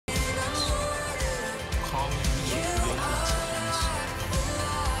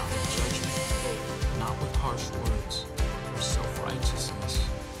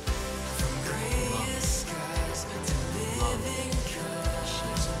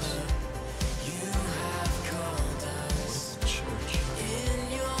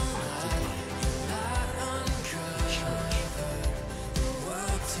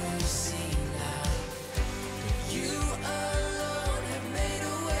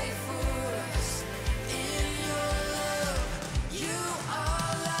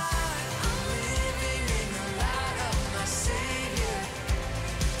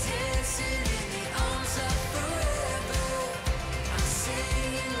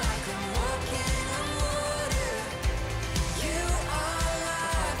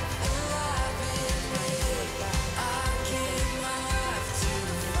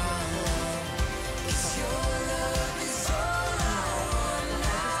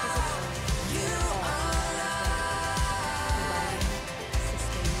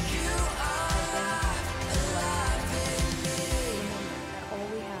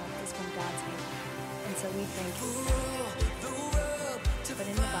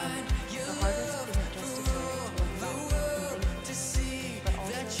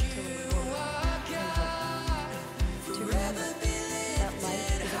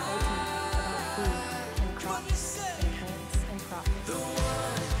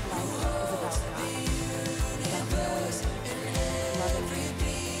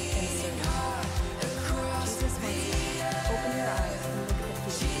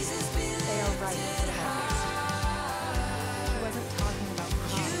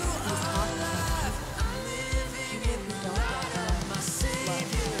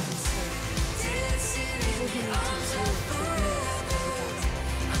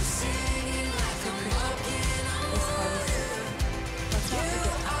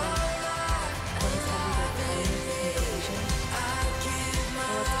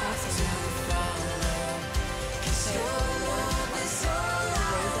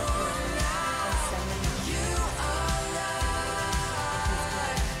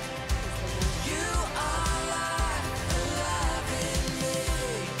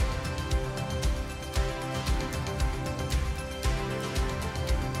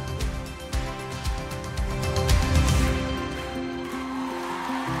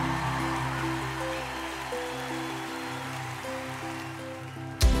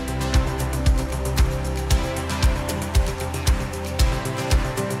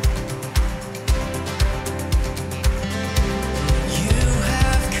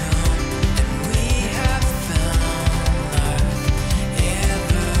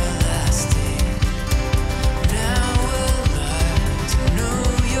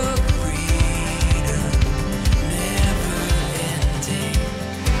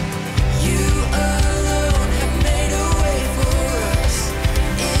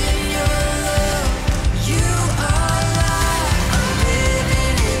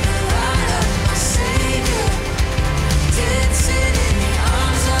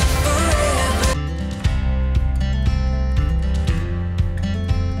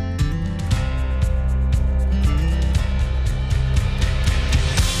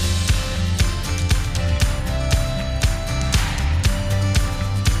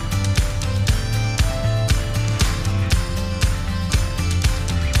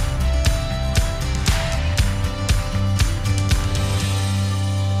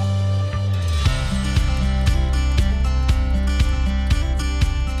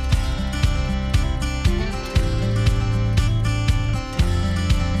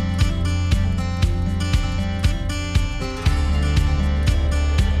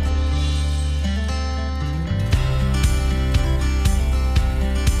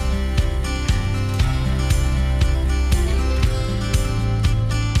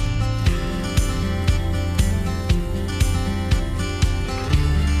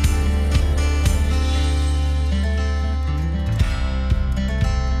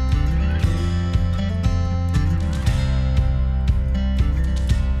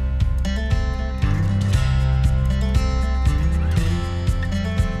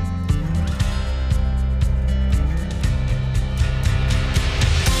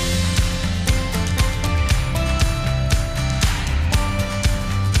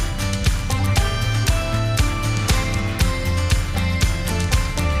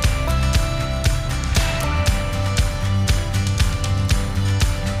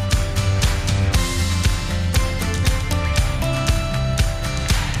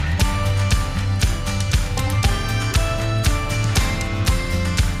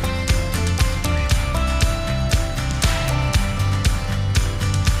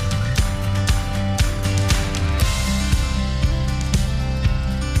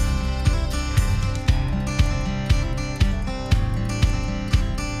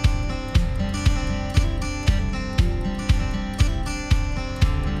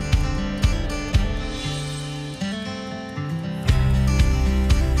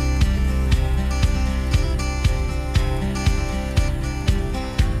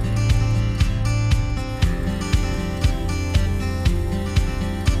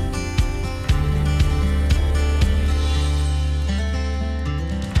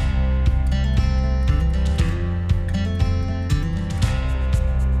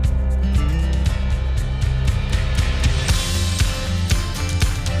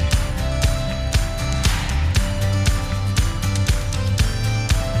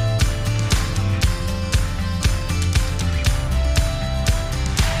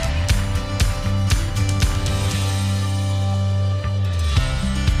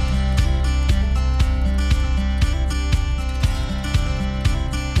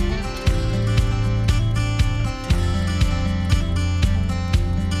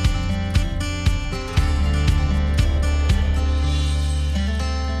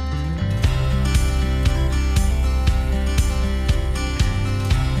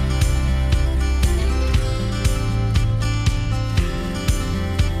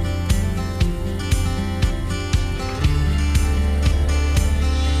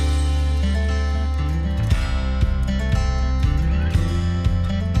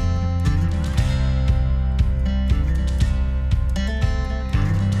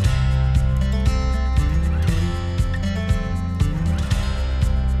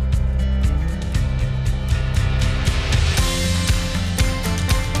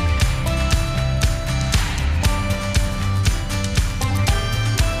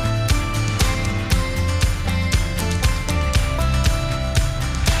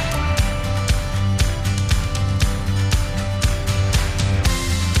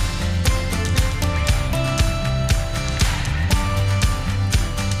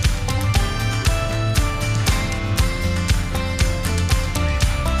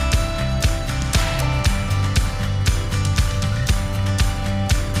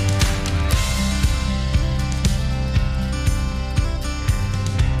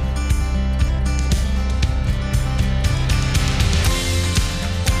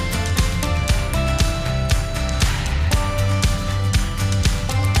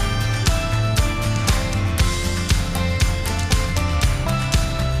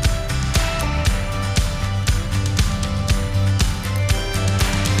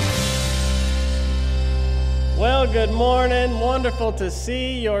good morning. Wonderful to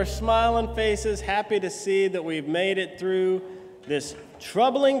see your smiling faces. Happy to see that we've made it through this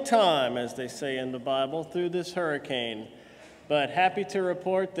troubling time, as they say in the Bible, through this hurricane. But happy to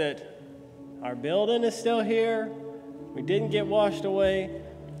report that our building is still here. We didn't get washed away.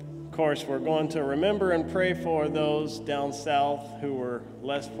 Of course, we're going to remember and pray for those down south who were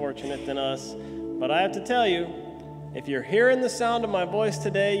less fortunate than us. But I have to tell you, if you're hearing the sound of my voice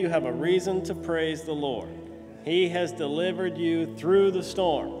today, you have a reason to praise the Lord. He has delivered you through the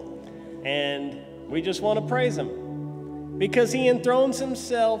storm. And we just want to praise Him because He enthrones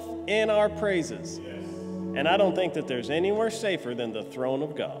Himself in our praises. And I don't think that there's anywhere safer than the throne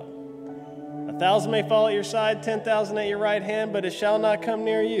of God. 1,000 may fall at your side, 10,000 at your right hand, but it shall not come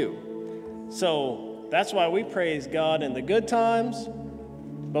near you. So that's why we praise God in the good times,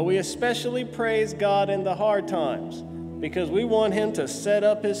 but we especially praise God in the hard times because we want Him to set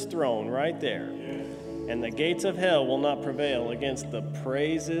up His throne right there. And the gates of hell will not prevail against the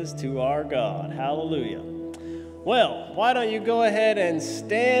praises to our God. Hallelujah. Well, why don't you go ahead and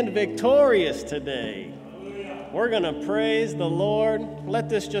stand victorious today? We're going to praise the Lord. Let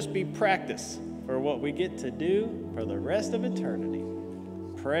this just be practice for what we get to do for the rest of eternity.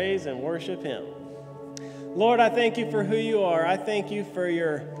 Praise and worship Him. Lord, I thank You for who You are. I thank You for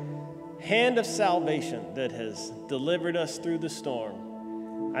Your hand of salvation that has delivered us through the storm.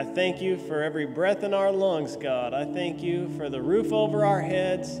 I thank You for every breath in our lungs, God. I thank You for the roof over our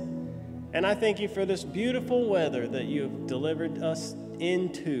heads. And I thank You for this beautiful weather that You've delivered us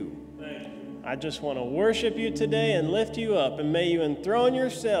into. I just want to worship You today and lift You up. And may You enthrone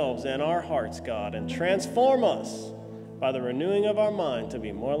Yourselves in our hearts, God, and transform us by the renewing of our mind to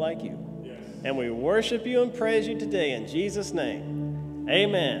be more like You. Yes. And we worship You and praise You today in Jesus' name.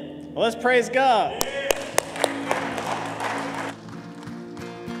 Amen. Well, let's praise God.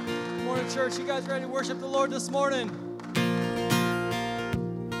 Church, you guys ready to worship the Lord this morning?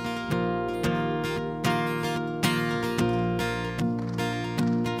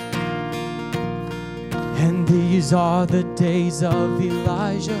 And these are the days of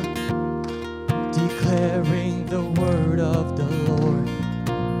Elijah, declaring the word of the Lord.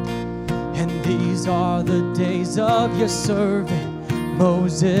 And these are the days of Your servant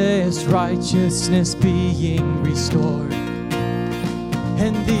Moses, righteousness being restored.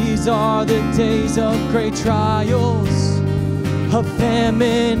 And these are the days of great trials, of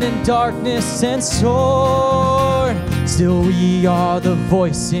famine and darkness and sword. Still we are the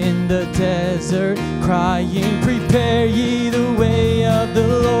voice in the desert, crying, prepare ye the way of the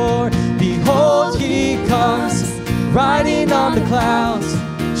Lord. Behold, He comes, riding on the clouds,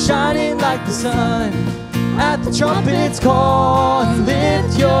 shining like the sun. At the trumpet's call,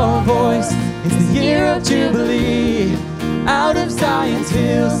 lift your voice. It's the year of Jubilee. Out of Zion's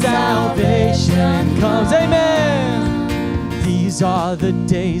hill, salvation comes. Amen. These are the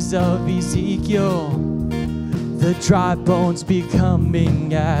days of Ezekiel, the dry bones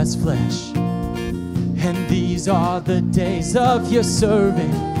becoming as flesh. And these are the days of Your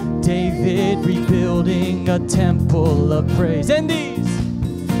servant David, rebuilding a temple of praise. And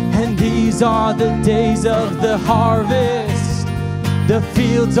these are the days of the harvest. The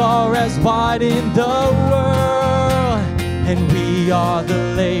fields are as wide in the world. And we are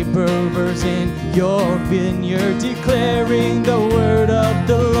the laborers in Your vineyard, declaring the word of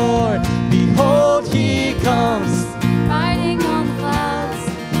the Lord. Behold, He comes, riding on the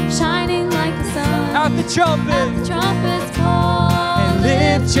clouds, shining like the sun. At the trumpet's call, and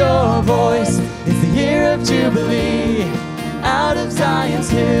lift your voice. It's the year of Jubilee. Out of Zion's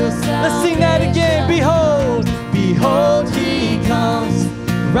hills. Let's sing that again. Behold, behold, He comes,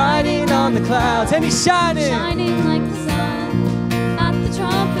 riding on the clouds, and He's shining like the sun. At the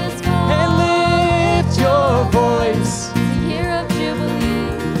trumpet's call, and lift your voice. It's the year of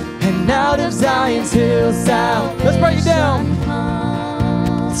Jubilee. And out of Zion's hills, salvation. Let's break it down.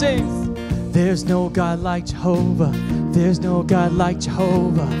 Comes. Sing. There's no God like Jehovah. There's no God like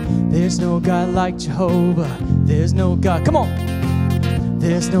Jehovah. There's no God like Jehovah. There's no God. Come on.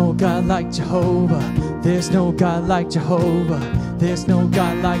 There's no God like Jehovah. There's no God like Jehovah. There's no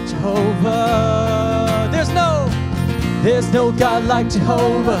God like Jehovah. There's no God like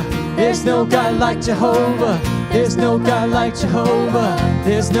Jehovah. There's no God like Jehovah. There's no God like Jehovah.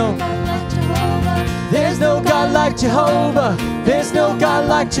 There's no God like Jehovah. There's no God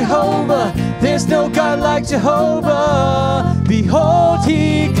like Jehovah. There's no God like Jehovah. Behold,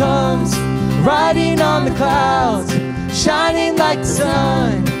 He comes, riding on the clouds, shining like the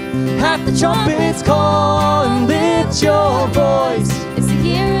sun. At the trumpet's call, and lift your voice. It's the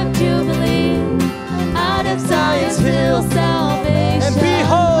year of Jubilee. Out of Zion's hill, salvation. And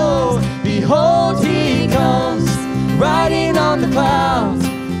behold, behold, He comes,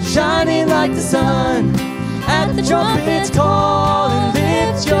 like the sun at the trumpet's call, and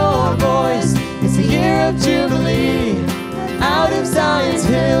lift your voice. It's the year of Jubilee. Out of Zion's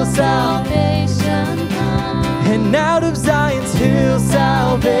hill, salvation comes. And out of Zion's hill,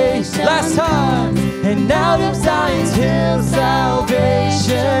 salvation. Last time. And out of Zion's hill,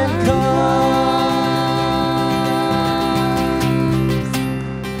 salvation comes.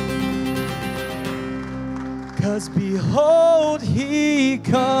 'Cause behold, he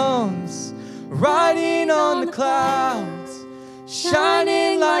comes, riding on the clouds,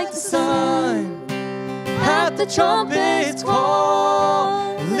 shining like the sun. At the trumpet's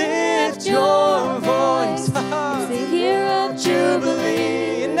call, lift your voice. It's the year of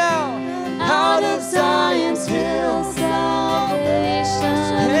Jubilee. And now, out of Zion's hill, salvation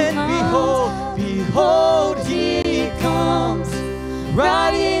and behold, behold, he comes,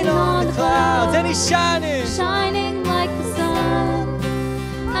 riding on the clouds, and he's shining, shining like the sun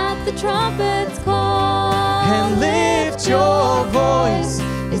at the trumpet's call. And lift your voice.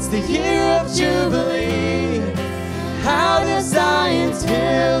 It's the year of Jubilee. Out of Zion's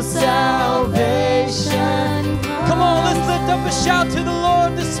hill, salvation. Come on, let's lift up a shout to the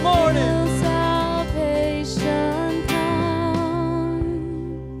Lord this morning. Salvation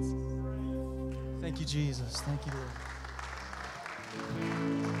comes. Thank you, Jesus. Thank you, Lord.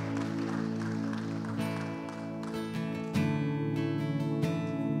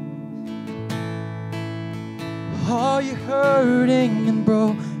 Are you hurting and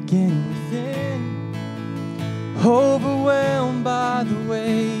broken within? Overwhelmed by the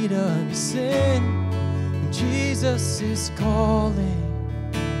weight of your sin? Jesus is calling.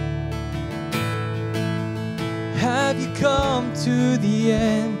 Have you come to the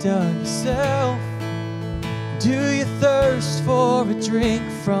end of yourself? Do you thirst for a drink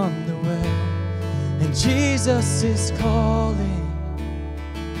from the well? And Jesus is calling.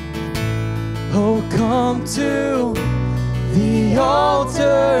 Oh, come to the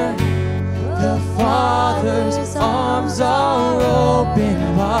altar. The Father's arms are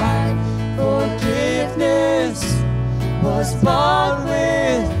open wide. Forgiveness was bought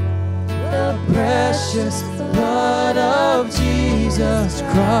with the precious blood of Jesus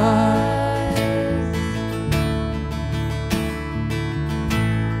Christ.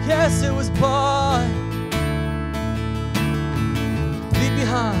 Yes, it was bought.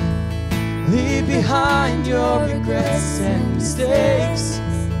 Leave behind your regrets and mistakes.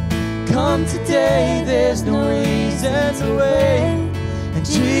 Come today, there's no reason to wait, and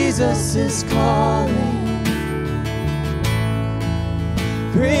Jesus is calling.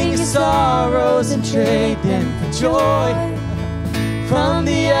 Bring your sorrows and trade them for joy. From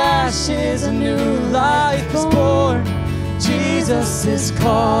the ashes a new life is born. Jesus is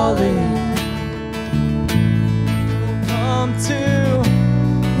calling. Come to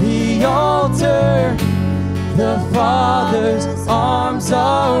the altar. The Father's arms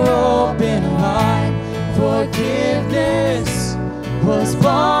are open wide. Forgiveness was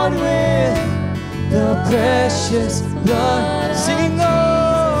bought with the precious blood. Sing,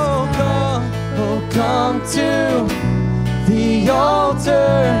 oh, come to the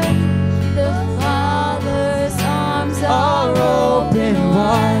altar. The Father's arms Are open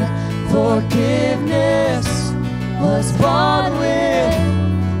wide. Forgiveness was bought with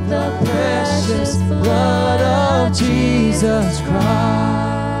the precious blood of Jesus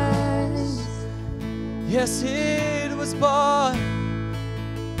Christ. Yes, it was bought.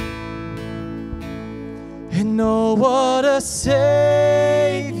 And oh, what a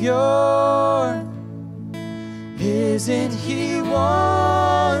Savior. Isn't He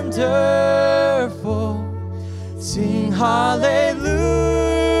wonderful? Sing hallelujah.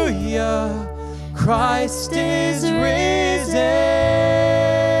 Christ is risen.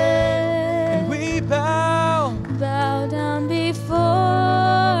 bow down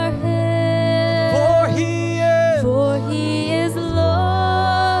before Him. For He is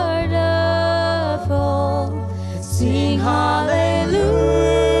Lord of all. Sing hallelujah.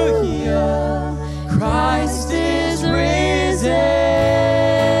 Christ is risen.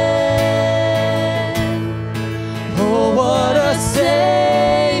 Oh, what a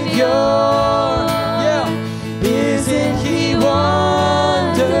Savior. Yeah. Isn't He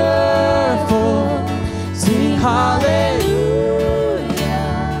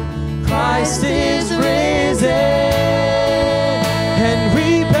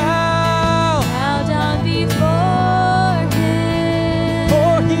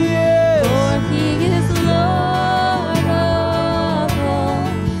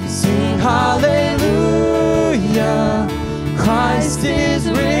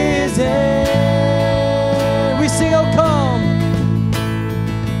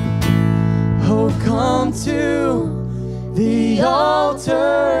the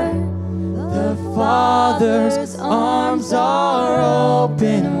altar. The Father's arms are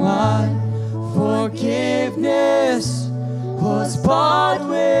open wide. Forgiveness was bought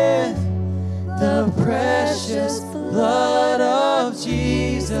with the precious blood of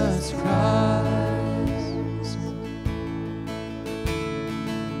Jesus Christ.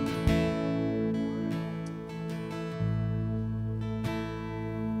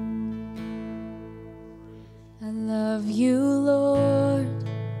 I love you, Lord.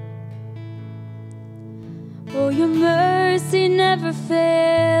 Oh, your mercy never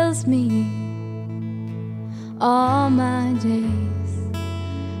fails me. All my days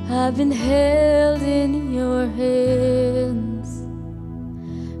I've been held in your hands.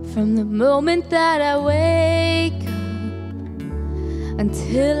 From the moment that I wake up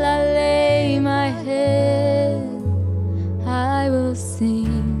until I lay my head, I will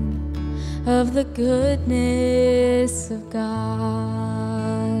sing of the goodness of God.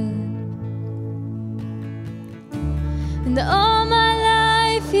 And all my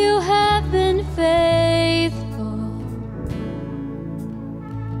life you have been faithful.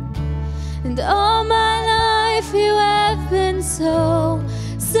 And all my life you have been so,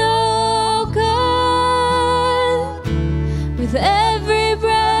 so good. With every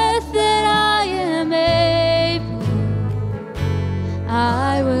breath that I am able,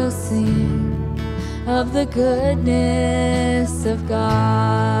 I will sing of the goodness of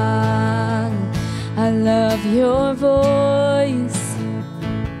God. I love your voice.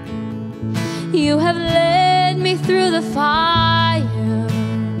 You have led me through the fire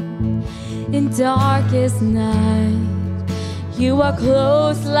in darkest night. You are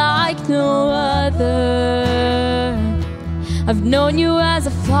close like no other. I've known you as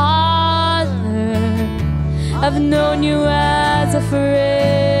a father. I've known you as a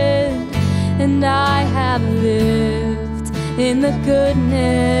friend. And I have lived in the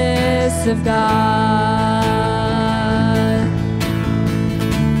goodness of God.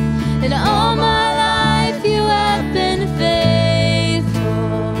 And all my life you have been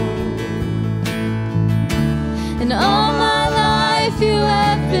faithful. And all my life you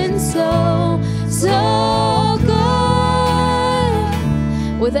have been so, so good.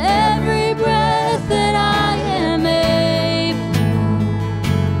 With every breath that I am able,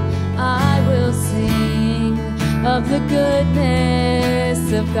 I will sing of the goodness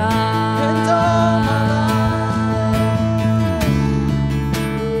of God.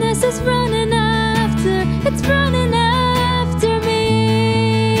 This is running after, it's running after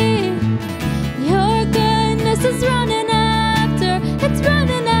me. Your goodness is running after, it's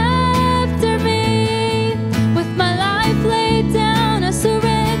running after me. With my life laid down, I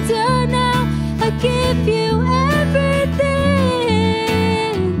surrender now. I give you everything.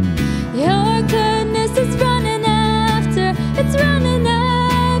 Your goodness is running after, it's running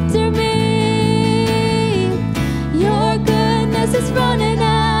after me. Your goodness is running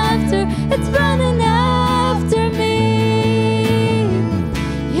after, it's running after me.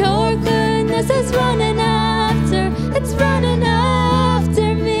 Your goodness is running after, it's running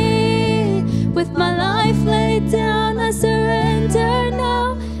after me. With my life laid down, I surrender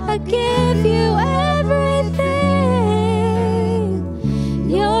now. I give you everything.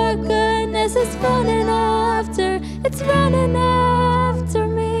 Your goodness is running after, it's running after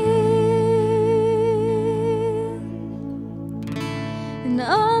me. And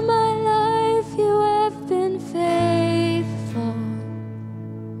all my life you have been faithful.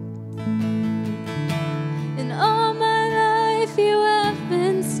 And all my life you have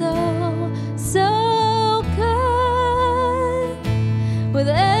been so, so good. With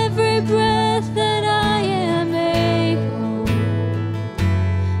every breath that I am able,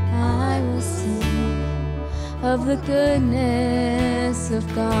 I will sing of the goodness of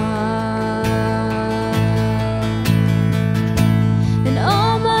God. And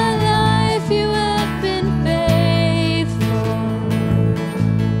all my life you have been faithful.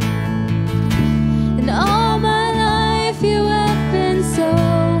 And all my life you have been so,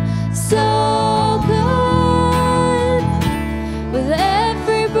 so good. With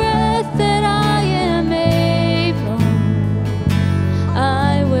every breath that I am able,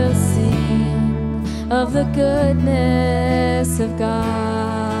 I will sing of the goodness of God.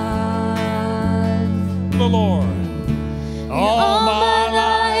 The Lord. All my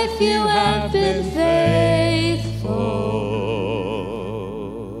life you have been faithful.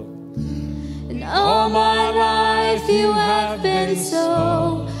 And all my life you have been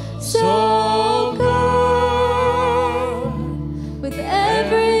so, so good. With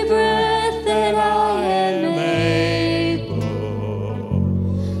every breath that I am able,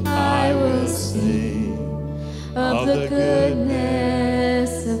 I will sing of the goodness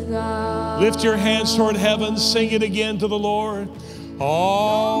Lift your hands toward heaven. Sing it again to the Lord.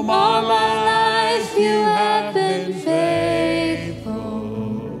 All my life you have been faithful.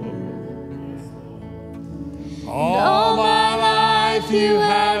 All my life you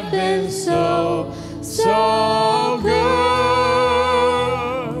have been so, so good.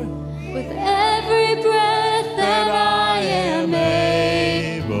 With every breath that I am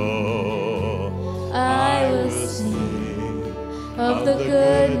able, I will sing of the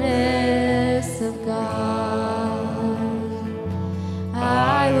goodness of God.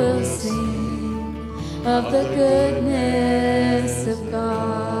 I will sing of the goodness of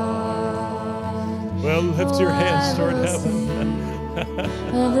God. Well, lift your hands toward heaven.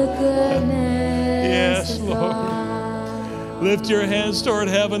 Of the goodness Yes, of Lord. God. Lift your hands toward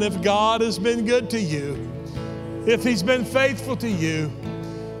heaven. If God has been good to you, if He's been faithful to you,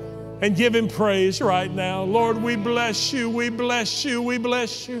 and give Him praise right now. Lord, we bless you, we bless you, we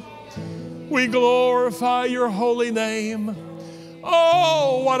bless you. We glorify your holy name.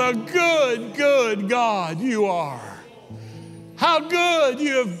 Oh, what a good, good God you are. How good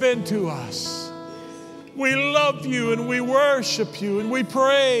you have been to us. We love you and we worship you and we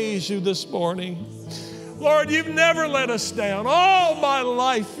praise you this morning. Lord, you've never let us down. All my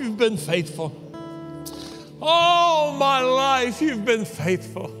life you've been faithful. All my life you've been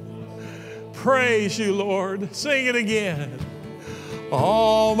faithful. Praise you, Lord. Sing it again.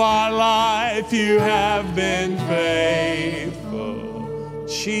 All my life you have been faithful.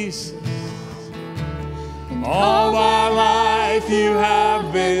 Jesus. All my life you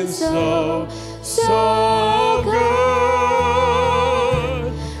have been so, so good.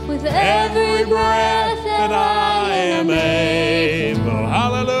 With every breath that I am able.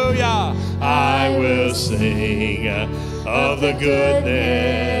 Hallelujah. I will sing of the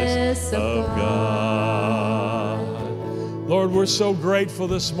goodness of God. Lord, we're so grateful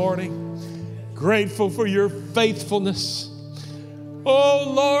this morning. Grateful for your faithfulness.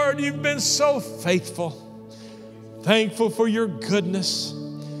 Oh, Lord, you've been so faithful. Thankful for your goodness.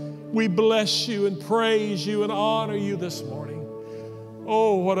 We bless you and praise you and honor you this morning.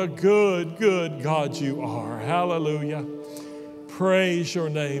 Oh, what a good, good God you are. Hallelujah. Praise your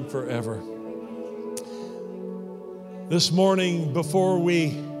name forever. This morning, before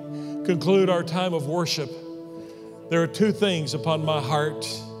we conclude our time of worship, there are two things upon my heart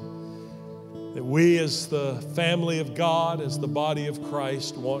that we as the family of God, as the body of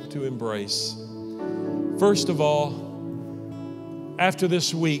Christ, want to embrace. First of all, after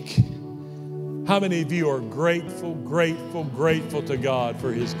this week, how many of you are grateful, grateful, grateful to God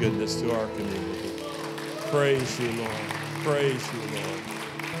for His goodness to our community? Praise you, Lord. Praise you, Lord.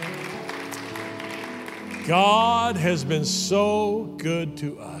 God has been so good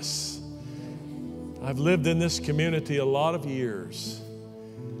to us. I've lived in this community a lot of years,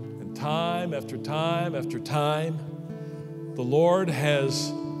 and time after time after time, the Lord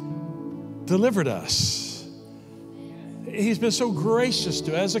has delivered us. He's been so gracious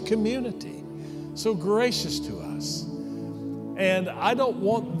to us as a community, so gracious to us. And I don't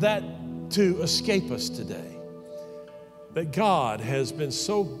want that to escape us today, that God has been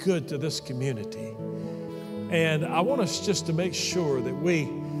so good to this community. And I want us just to make sure that we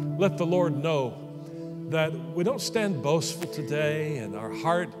let the Lord know that we don't stand boastful today in our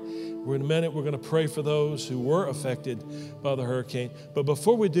heart. In a minute, we're going to pray for those who were affected by the hurricane. But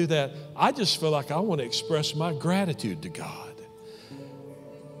before we do that, I just feel like I want to express my gratitude to God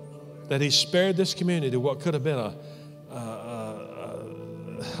that He spared this community what could have been a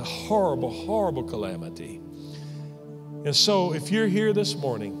horrible, horrible calamity. And so if you're here this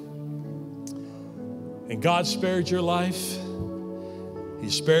morning and God spared your life, He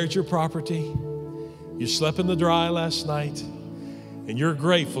spared your property, you slept in the dry last night, and you're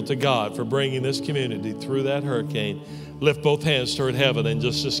grateful to God for bringing this community through that hurricane, lift both hands toward heaven and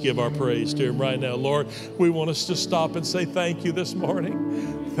just give our praise to Him right now. Lord, we want us to stop and say thank you this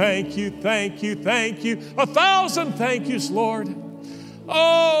morning. Thank you, thank you, thank you. 1,000 thank yous, Lord.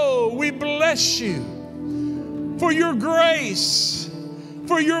 Oh, we bless you for your grace,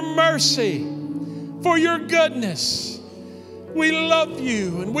 for your mercy, for your goodness. We love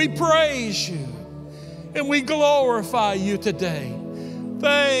you and we praise you and we glorify you today.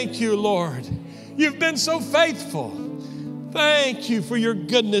 Thank you, Lord. You've been so faithful. Thank you for your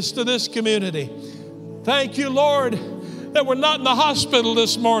goodness to this community. Thank you, Lord, that we're not in the hospital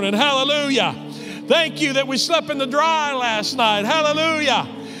this morning. Hallelujah. Thank you that we slept in the dry last night. Hallelujah.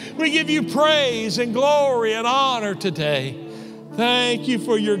 We give you praise and glory and honor today. Thank you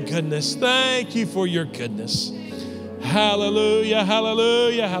for your goodness. Thank you for your goodness. Hallelujah,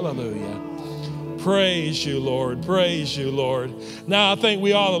 hallelujah, hallelujah. Praise you, Lord. Praise you, Lord. Now I think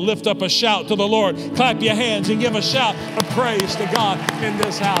we ought to lift up a shout to the Lord. Clap your hands and give a shout of praise to God in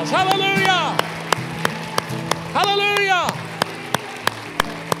this house. Hallelujah. Hallelujah.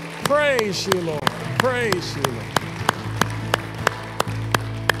 Praise you, Lord. Praise you, Lord.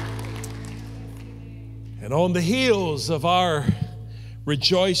 And on the heels of our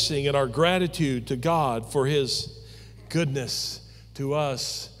rejoicing and our gratitude to God for His goodness to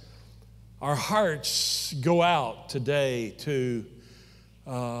us, our hearts go out today to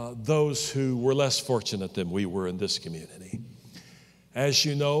those who were less fortunate than we were in this community. As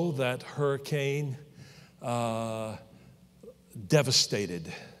you know, that hurricane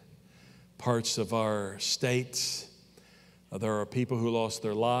devastated parts of our state. There are people who lost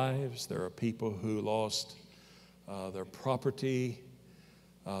their lives. There are people who lost their property.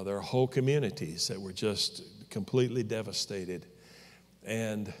 There are whole communities that were just completely devastated.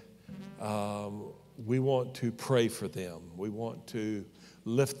 And we want to pray for them. We want to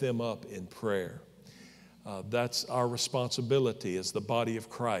lift them up in prayer. That's our responsibility as the body of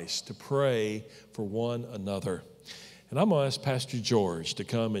Christ, to pray for one another. And I'm going to ask Pastor George to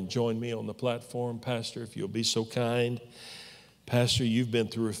come and join me on the platform. Pastor, if you'll be so kind. Pastor, you've been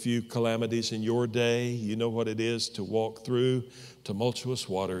through a few calamities in your day. You know what it is to walk through tumultuous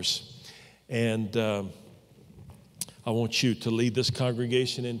waters. And I want you to lead this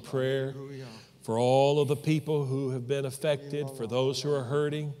congregation in prayer for all of the people who have been affected, for those who are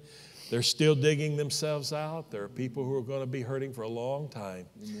hurting. They're still digging themselves out. There are people who are going to be hurting for a long time.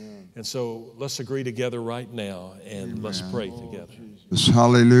 Amen. And so let's agree together right now and Amen. Let's pray together.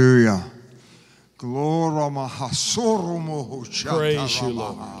 Hallelujah. Praise you,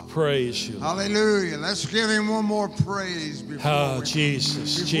 Lord. Praise you, Lord. Hallelujah. Let's give Him one more praise before we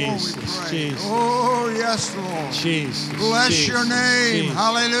Jesus, Jesus, Jesus. Oh, yes, Lord. Jesus. Bless Jesus, your name. Jesus.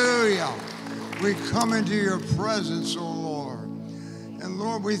 Hallelujah. We come into your presence, oh Lord. And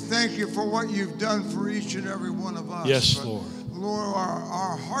Lord, we thank you for what you've done for each and every one of us. Yes, Lord. Lord,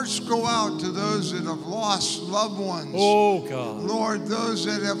 our hearts go out to those that have lost loved ones. Oh, God. Lord, those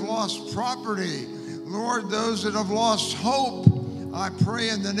that have lost property. Lord, those that have lost hope. I pray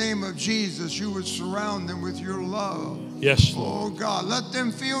in the name of Jesus you would surround them with your love. Yes, Lord. Oh, God, let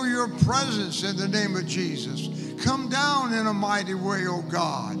them feel your presence in the name of Jesus. Come down in a mighty way, oh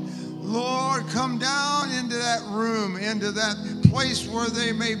God. Lord, come down into that room, into that place where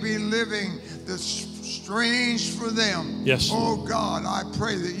they may be living that's strange for them. Yes, oh God, I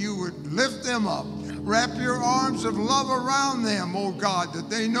pray that you would lift them up. Wrap your arms of love around them, oh God, that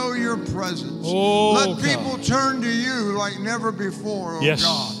they know your presence. Oh, let God. people turn to you like never before, oh yes.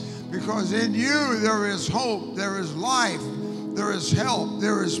 God. Because in you there is hope, there is life, there is help,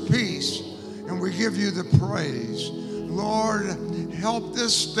 there is peace. And we give you the praise. Lord, help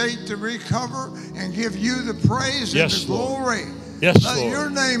this state to recover and give you the praise yes, and the glory. Lord. Yes, Let Lord. your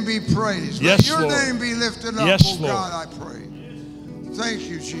name be praised. Yes, Let your Lord. name be lifted up, yes, oh Lord. God, I pray. Thank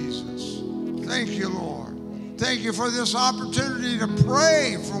you, Jesus. Thank you, Lord. Thank you for this opportunity to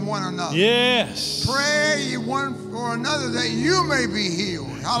pray for one another. Yes. Pray one for another that you may be healed.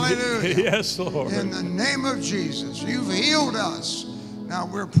 Hallelujah. Yes, Lord. In the name of Jesus, you've healed us. Now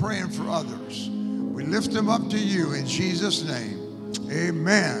we're praying for others. We lift them up to you in Jesus' name.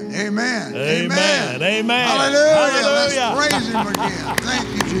 Amen. Amen. Amen. Amen. Hallelujah. Hallelujah. Let's praise him again. Thank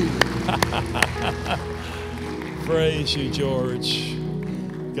you, Jesus. Praise you, George.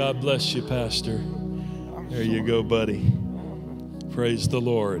 God bless you, Pastor. There you go, buddy. Praise the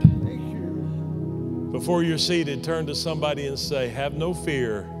Lord. Before you're seated, turn to somebody and say, have no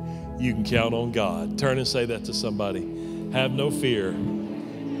fear. You can count on God. Turn and say that to somebody. Have no fear.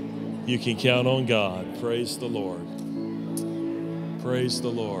 You can count on God. Praise the Lord. Praise the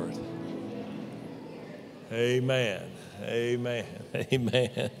Lord. Amen. Amen.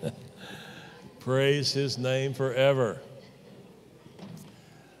 Amen. Praise his name forever.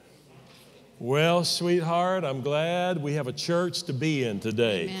 Well, sweetheart, I'm glad we have a church to be in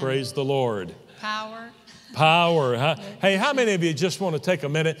today. Amen. Praise the Lord. Power. Power. Huh? Hey, how many of you just want to take a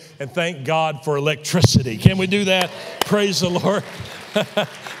minute and thank God for electricity? Can we do that? Praise the Lord.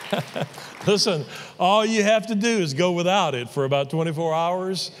 Listen, all you have to do is go without it for about 24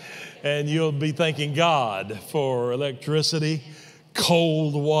 hours, and you'll be thanking God for electricity,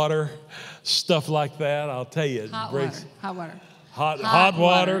 cold water, stuff like that. I'll tell you. Hot water. Hot water. Hot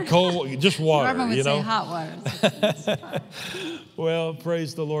water, cold, just water, Everyone would you know. say hot water. Well,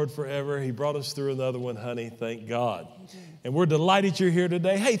 praise the Lord forever. He brought us through another one, honey. Thank God. And we're delighted you're here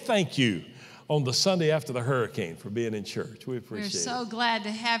today. Hey, thank you. on the Sunday after the hurricane for being in church. We appreciate it. We're so glad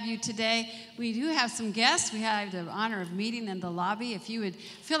to have you today. We do have some guests. We have the honor of meeting in the lobby. If you would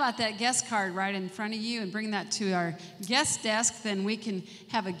fill out that guest card right in front of you and bring that to our guest desk, then we can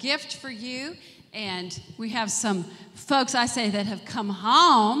have a gift for you. And we have some folks, I say, that have come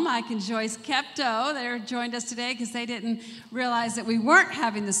home. Mike and Joyce Kepto, they're joined us today because they didn't realize that we weren't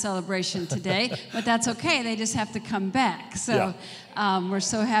having the celebration today, but that's okay. They just have to come back. So we're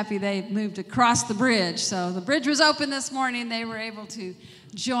so happy they moved across the bridge. So the bridge was open this morning. They were able to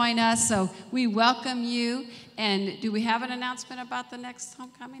join us. So we welcome you. And do we have an announcement about the next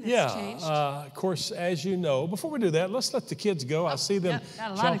homecoming? It's changed. Of course, as you know, before we do that, let's let the kids go. I see them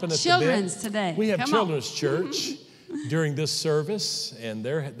got a lot chomping of at the children's bit. today. We have Come children's on. church during this service, and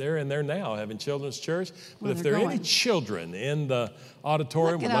they're in there now having children's church. But Well, if they're there are any going. children in the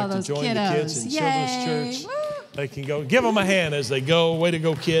auditorium Look would at all like to those join the kids in kiddos. children's Yay. church, Woo. they can go. Give them a hand as they go. Way to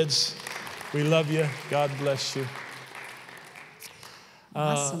go, kids. We love you. God bless you.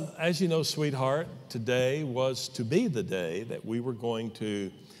 Awesome. As you know, sweetheart, today was to be the day that we were going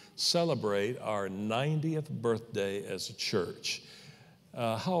to celebrate our 90th birthday as a church.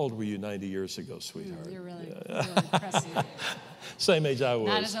 How old were you 90 years ago, sweetheart? You're really impressive. Same age I was.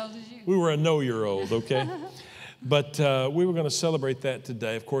 Not as old as you. We were a know-year-old, okay? But we were going to celebrate that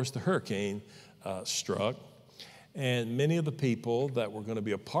today. Of course, the hurricane struck. And many of the people that were going to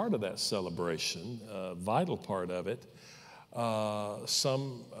be a part of that celebration, a vital part of it,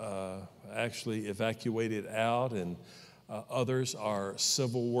 some actually evacuated out, and others are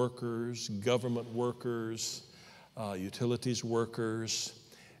civil workers, government workers, utilities workers.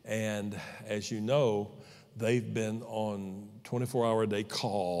 And as you know, they've been on 24-hour-a-day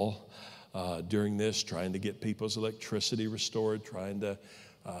call during this, trying to get people's electricity restored, trying to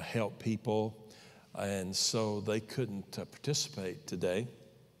help people. And so they couldn't participate today.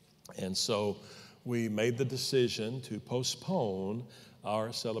 And so we made the decision to postpone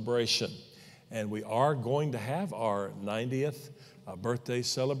our celebration. And we are going to have our 90th birthday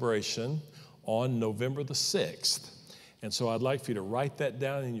celebration on November the 6th. And so I'd like for you to write that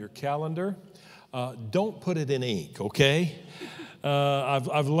down in your calendar. Don't put it in ink, okay?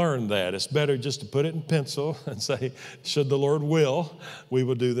 I've learned that. It's better just to put it in pencil and say, should the Lord will, we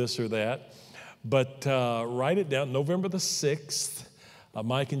will do this or that. But write it down, November the 6th.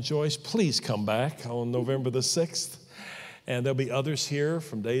 Mike and Joyce, please come back on November the 6th. And there'll be others here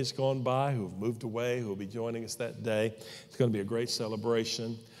from days gone by who have moved away, who will be joining us that day. It's going to be a great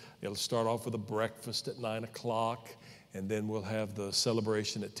celebration. It'll start off with a breakfast at 9 o'clock, and then we'll have the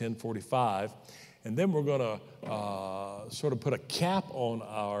celebration at 10:45. And then we're going to sort of put a cap on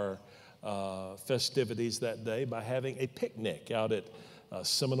our festivities that day by having a picnic out at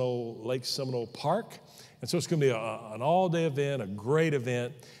Lake Seminole Park. And so it's going to be an all-day event, a great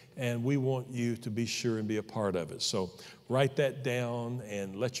event, and we want you to be sure and be a part of it. So write that down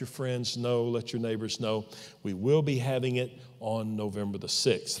and let your friends know, let your neighbors know. We will be having it on November the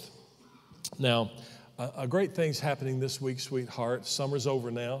 6th. Now, a great thing's happening this week, sweetheart. Summer's over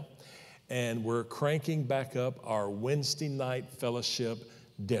now, and we're cranking back up our Wednesday night fellowship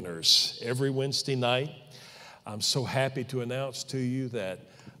dinners every Wednesday night. I'm so happy to announce to you that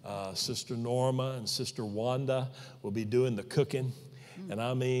Sister Norma and Sister Wanda will be doing the cooking. And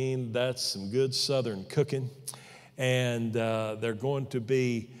I mean, that's some good Southern cooking. And they're going to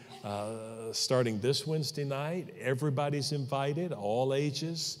be starting this Wednesday night. Everybody's invited, all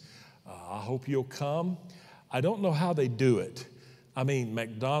ages. I hope you'll come. I don't know how they do it. I mean,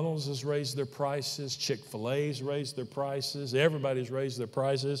 McDonald's has raised their prices. Chick-fil-A's raised their prices. Everybody's raised their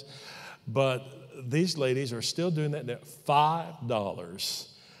prices. But these ladies are still doing that at $5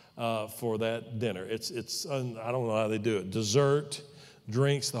 for that dinner. I don't know how they do it. Dessert,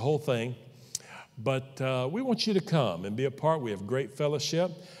 drinks, the whole thing. But we want you to come and be a part. We have great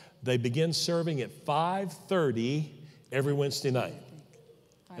fellowship. They begin serving at 5:30 every Wednesday night.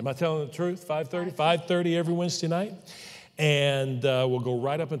 Am I telling the truth? 5:30? 5:30 every Wednesday night. And we'll go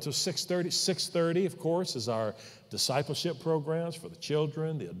right up until 6:30. 6:30, of course, is our discipleship programs for the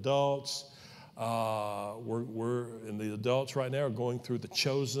children, the adults. We're in the adults right now are going through the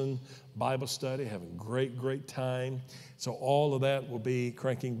Chosen Bible study, having great time. So all of that will be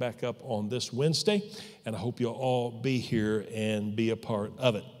cranking back up on this Wednesday, and I hope you'll all be here and be a part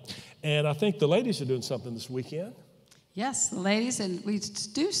of it. And I think the ladies are doing something this weekend. Yes, the ladies, and we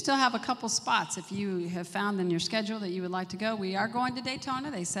do still have a couple spots. If you have found in your schedule that you would like to go, we are going to Daytona.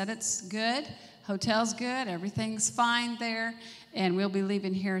 They said it's good. Hotel's good. Everything's fine there. And we'll be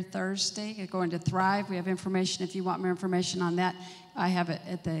leaving here Thursday, going to Thrive. We have information if you want more information on that I have it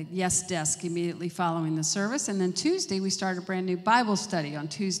at the Yes desk immediately following the service. And then Tuesday, we start a brand new Bible study on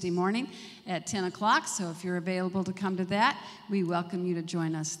Tuesday morning at 10 o'clock. So if you're available to come to that, we welcome you to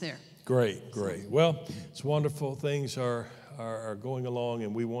join us there. Great. Well, it's wonderful. Things are going along,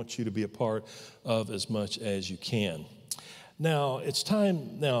 and we want you to be a part of as much as you can. Now, it's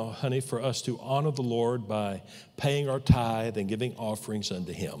time now, honey, for us to honor the Lord by paying our tithe and giving offerings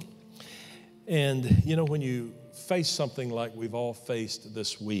unto Him. And, you know, when you face something like we've all faced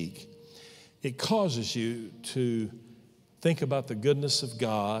this week, it causes you to think about the goodness of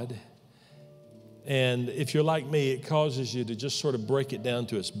God. And if you're like me, it causes you to just sort of break it down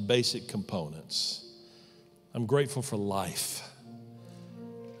to its basic components. I'm grateful for life.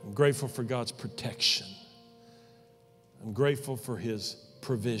 I'm grateful for God's protection. I'm grateful for His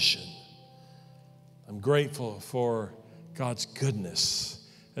provision. I'm grateful for God's goodness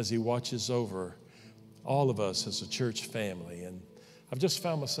as He watches over all of us as a church family. And I've just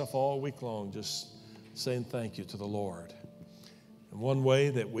found myself all week long just saying thank you to the Lord. And one way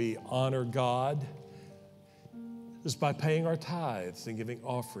that we honor God is by paying our tithes and giving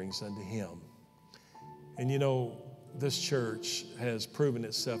offerings unto Him. And you know, this church has proven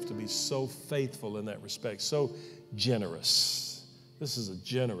itself to be so faithful in that respect, so generous. This is a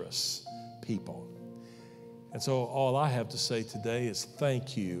generous people. And so all I have to say today is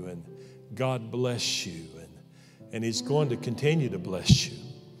thank you, and God bless you, and He's going to continue to bless you,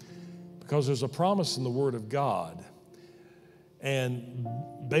 because there's a promise in the Word of God. And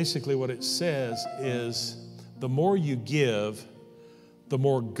basically what it says is the more you give, the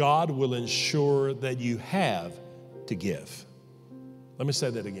more God will ensure that you have to give. Let me say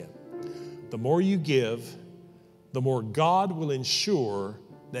that again. The more you give, the more God will ensure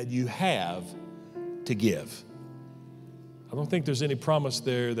that you have to give. I don't think there's any promise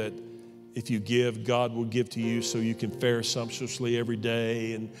there that if you give, God will give to you so you can fare sumptuously every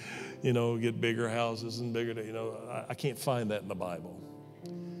day and, you know, get bigger houses and bigger, you know, I can't find that in the Bible.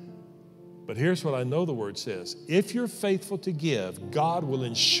 But here's what I know the Word says. If you're faithful to give, God will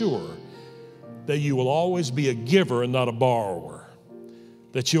ensure that you will always be a giver and not a borrower.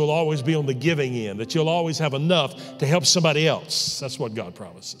 That you'll always be on the giving end. That you'll always have enough to help somebody else. That's what God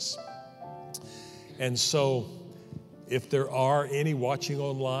promises. And so if there are any watching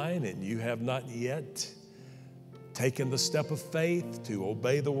online and you have not yet taken the step of faith to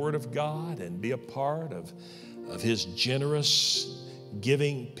obey the Word of God and be a part of His generous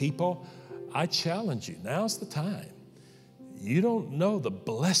giving people, I challenge you, now's the time. You don't know the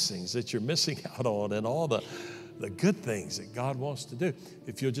blessings that you're missing out on and all the good things that God wants to do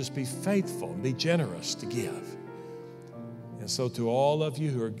if you'll just be faithful and be generous to give. And so to all of you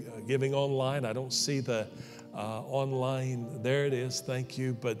who are giving online, I don't see the online, there it is, thank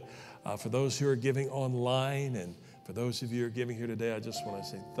you. But for those who are giving online and for those of you who are giving here today, I just want to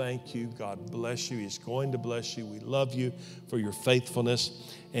say thank you. God bless you. He's going to bless you. We love you for your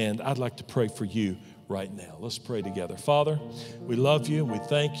faithfulness. And I'd like to pray for you right now. Let's pray together. Father, we love you and we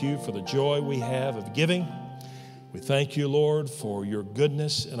thank you for the joy we have of giving. We thank you, Lord, for your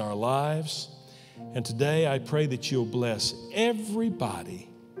goodness in our lives. And today I pray that you'll bless everybody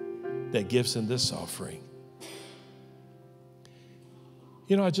that gives in this offering.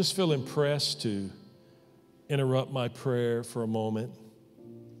 You know, I just feel impressed to interrupt my prayer for a moment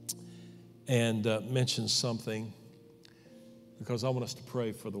and mention something, because I want us to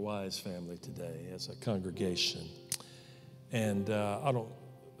pray for the Wise family today as a congregation. And I don't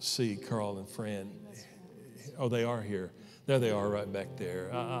see Carl and Fran. Oh, they are here. There they are right back there.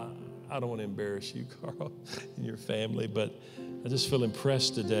 I don't want to embarrass you, Carl, and your family, but I just feel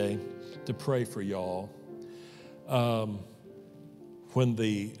impressed today to pray for y'all. When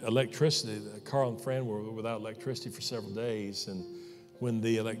the electricity, Carl and Fran were without electricity for several days, and when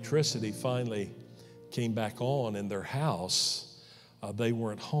the electricity finally came back on in their house, they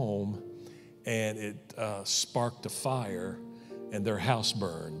weren't home, and it sparked a fire, and their house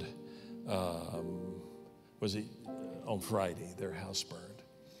burned. Was it on Friday? Their house burned.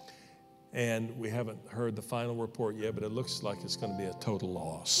 And we haven't heard the final report yet, but it looks like it's going to be a total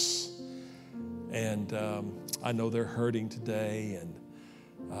loss. And I know they're hurting today, and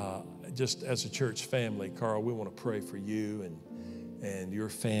just as a church family, Carl, we want to pray for you and your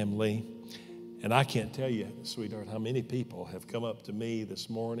family. And I can't tell you, sweetheart, how many people have come up to me this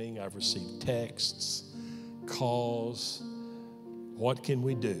morning. I've received texts, calls. What can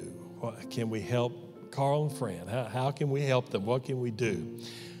we do? Can we help Carl and Fran? How can we help them? What can we do?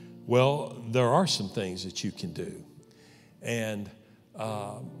 Well, there are some things that you can do. And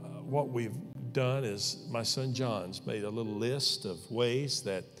what we've done is my son John's made a little list of ways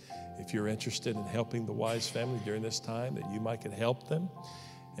that if you're interested in helping the Wise family during this time, that you might can help them.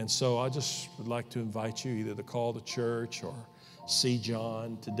 And so I just would like to invite you either to call the church or see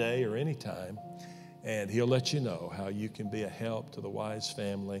John today or anytime, and he'll let you know how you can be a help to the Wise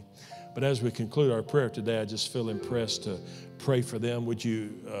family. But as we conclude our prayer today, I just feel impressed to pray for them. Would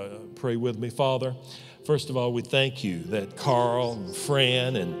you pray with me? Father, first of all, we thank you that Carl and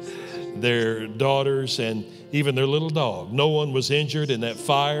Fran and their daughters and even their little dog, no one was injured in that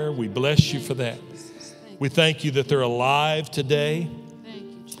fire. We bless you for that. We thank you that they're alive today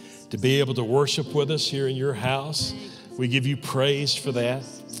to be able to worship with us here in your house. We give you praise for that.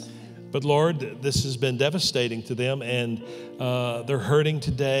 But Lord, this has been devastating to them, and they're hurting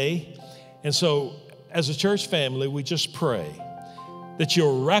today. And so as a church family, we just pray that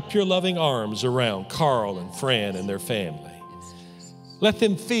you'll wrap your loving arms around Carl and Fran and their family. Let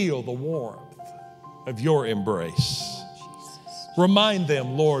them feel the warmth of your embrace. Remind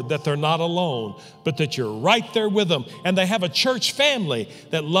them, Lord, that they're not alone, but that you're right there with them, and they have a church family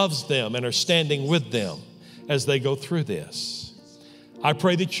that loves them and are standing with them as they go through this. I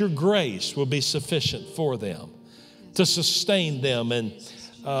pray that your grace will be sufficient for them to sustain them and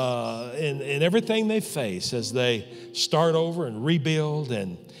in everything they face as they start over and rebuild.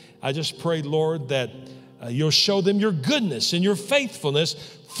 And I just pray, Lord, that you'll show them your goodness and your faithfulness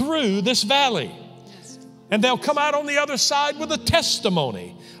through this valley. And they'll come out on the other side with a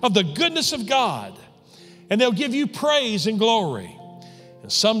testimony of the goodness of God. And they'll give you praise and glory.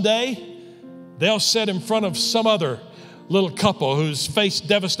 And someday they'll sit in front of some other little couple who's faced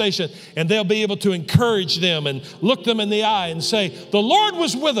devastation, and they'll be able to encourage them and look them in the eye and say, the Lord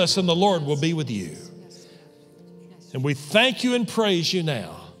was with us and the Lord will be with you. And we thank you and praise you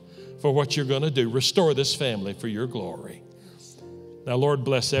now for what you're going to do. Restore this family for your glory. Now, Lord,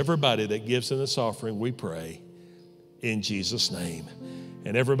 bless everybody that gives in this offering, we pray, in Jesus' name.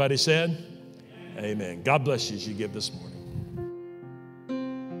 And everybody said, amen. God bless you as you give this morning.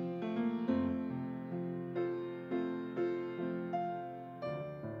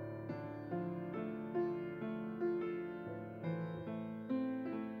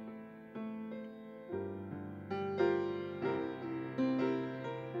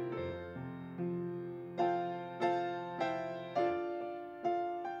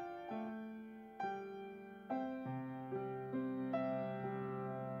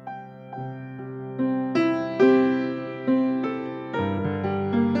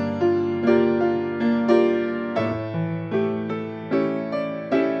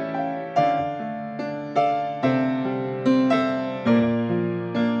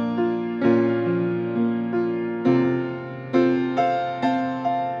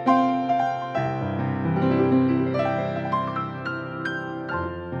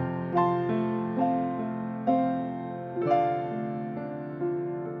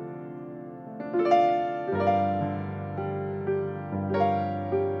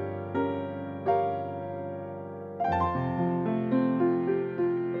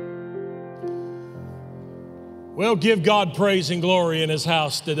 Well, give God praise and glory in his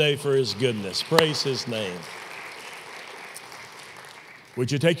house today for his goodness. Praise his name.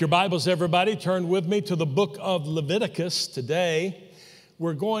 Would you take your Bibles, everybody? Turn with me to the book of Leviticus. Today,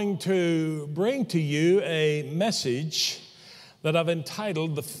 we're going to bring to you a message that I've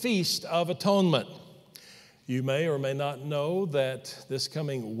entitled The Feast of Atonement. You may or may not know that this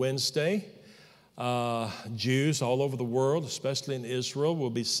coming Wednesday, Jews all over the world, especially in Israel,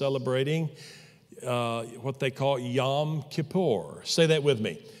 will be celebrating what they call Yom Kippur. Say that with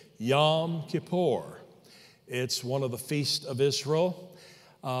me. Yom Kippur. It's one of the feasts of Israel.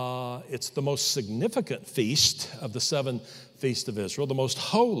 It's the most significant feast of the 7 feasts of Israel, the most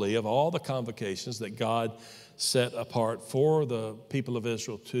holy of all the convocations that God set apart for the people of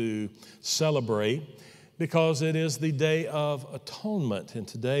Israel to celebrate, because it is the Day of Atonement. And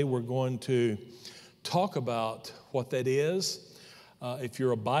today we're going to talk about what that is. If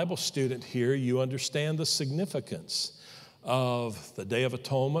you're a Bible student here, you understand the significance of the Day of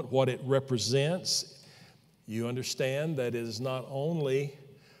Atonement, what it represents. You understand that it is not only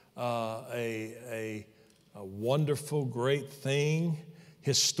a wonderful, great thing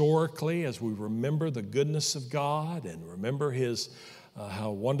historically as we remember the goodness of God and remember his how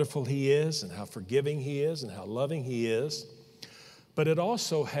wonderful he is and how forgiving he is and how loving he is, but it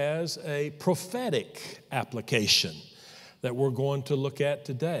also has a prophetic application that we're going to look at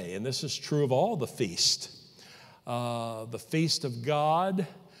today. And this is true of all the feasts. The feasts of God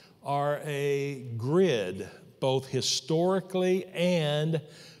are a grid, both historically and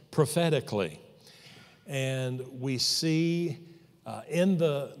prophetically. And we see in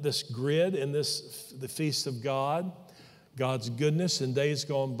this grid, in the feast of God, God's goodness in days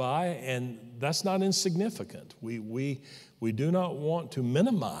gone by, and that's not insignificant. We do not want to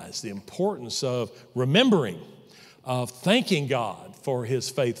minimize the importance of remembering, of thanking God for his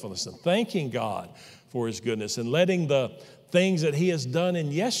faithfulness and thanking God for his goodness and letting the things that he has done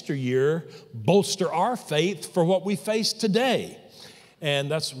in yesteryear bolster our faith for what we face today. And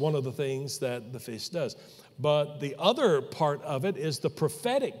that's one of the things that the feast does. But the other part of it is the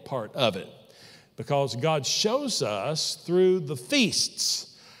prophetic part of it, because God shows us through the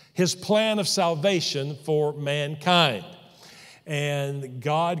feasts his plan of salvation for mankind. And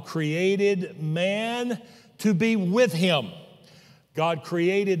God created man to be with him. God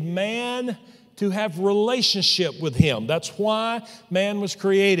created man to have relationship with him. That's why man was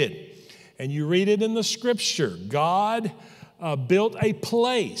created. And you read it in the scripture. God built a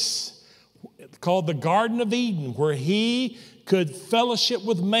place called the Garden of Eden where he could fellowship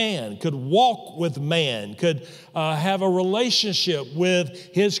with man, could walk with man, could have a relationship with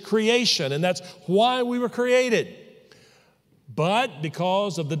his creation. And that's why we were created. But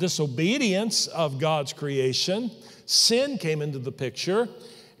because of the disobedience of God's creation, sin came into the picture,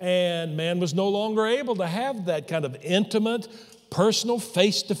 and man was no longer able to have that kind of intimate, personal,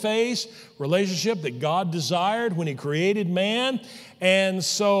 face-to-face relationship that God desired when he created man. And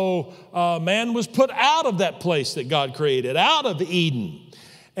so man was put out of that place that God created, out of Eden.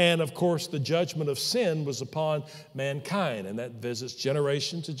 And of course, the judgment of sin was upon mankind, and that visits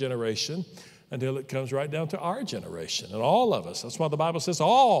generation to generation until it comes right down to our generation and all of us. That's why the Bible says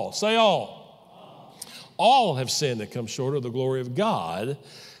all, say all. All have sinned and come short of the glory of God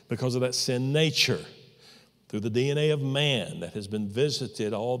because of that sin nature through the DNA of man that has been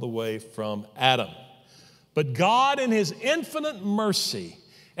visited all the way from Adam. But God, in his infinite mercy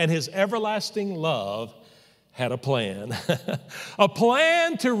and his everlasting love, had a plan. A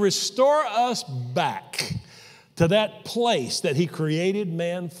plan to restore us back to that place that he created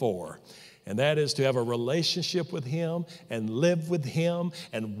man for. And that is to have a relationship with him and live with him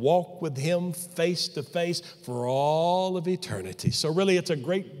and walk with him face to face for all of eternity. So really, it's a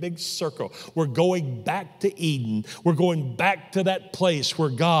great big circle. We're going back to Eden. We're going back to that place where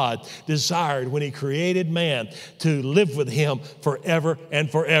God desired when he created man to live with him forever and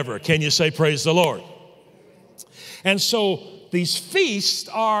forever. Can you say praise the Lord? And so these feasts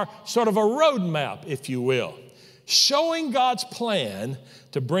are sort of a roadmap, if you will, showing God's plan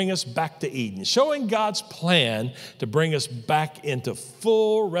to bring us back to Eden, showing God's plan to bring us back into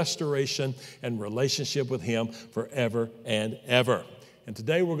full restoration and relationship with him forever and ever. And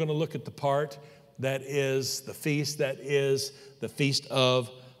today we're going to look at the part that is the feast, that is the Feast of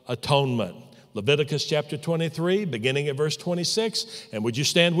Atonement. Leviticus chapter 23, beginning at verse 26. And would you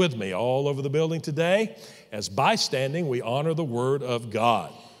stand with me all over the building today? As by standing, we honor the word of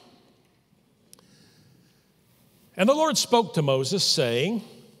God. And the Lord spoke to Moses, saying,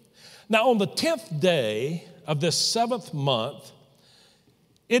 now on the 10th day of this 7th month,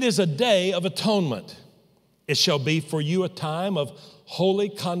 it is a day of atonement. It shall be for you a time of holy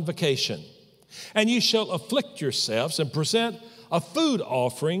convocation. And you shall afflict yourselves and present a food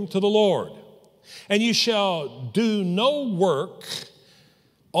offering to the Lord. And you shall do no work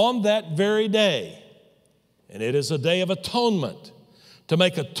on that very day. And it is a day of atonement, to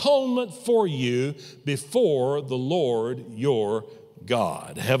make atonement for you before the Lord your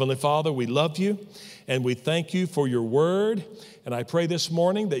God. Heavenly Father, we love you and we thank you for your word. And I pray this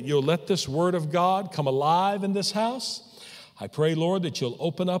morning that you'll let this word of God come alive in this house. I pray, Lord, that you'll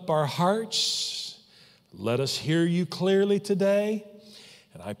open up our hearts. Let us hear you clearly today.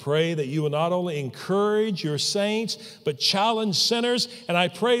 And I pray that you will not only encourage your saints, but challenge sinners. And I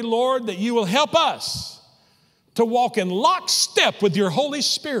pray, Lord, that you will help us to walk in lockstep with your Holy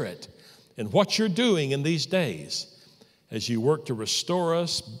Spirit in what you're doing in these days as you work to restore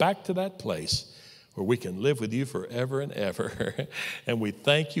us back to that place where we can live with you forever and ever. And we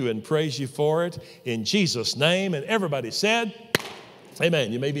thank you and praise you for it in Jesus' name. And everybody said,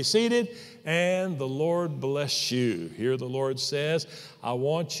 amen. You may be seated, and the Lord bless you. Here the Lord says, I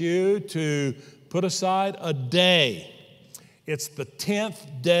want you to put aside a day. It's the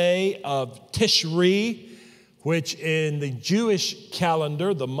 10th day of Tishri, which in the Jewish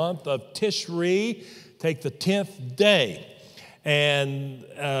calendar, the month of Tishri, take the 10th day. And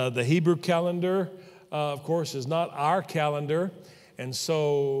the Hebrew calendar, of course, is not our calendar. And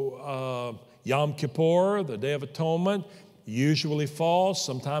so Yom Kippur, the Day of Atonement, usually falls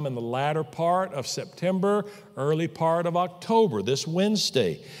sometime in the latter part of September, early part of October. This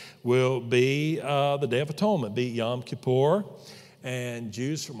Wednesday will be the Day of Atonement, be Yom Kippur. And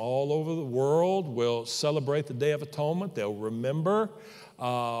Jews from all over the world will celebrate the Day of Atonement. They'll remember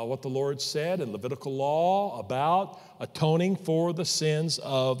what the Lord said in Levitical law about atoning for the sins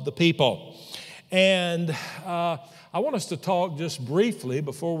of the people. And I want us to talk just briefly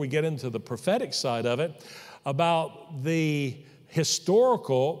before we get into the prophetic side of it about the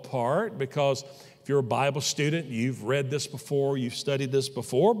historical part, because if you're a Bible student, you've read this before, you've studied this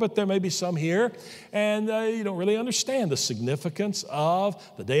before, but there may be some here and you don't really understand the significance of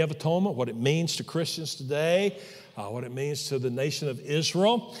the Day of Atonement, what it means to Christians today, what it means to the nation of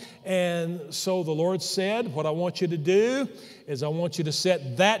Israel. And so the Lord said, what I want you to do is I want you to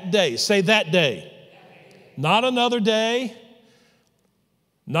set that day. Say that day. Not another day.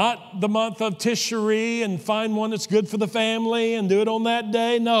 Not the month of Tishri and find one that's good for the family and do it on that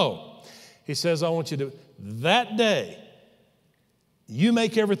day. No. He says, I want you to, that day, you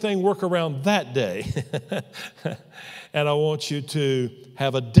make everything work around that day. And I want you to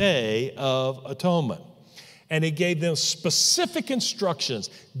have a day of atonement. And he gave them specific instructions,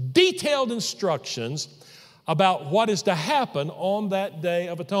 detailed instructions about what is to happen on that day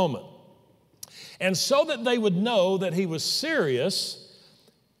of atonement. And so that they would know that he was serious,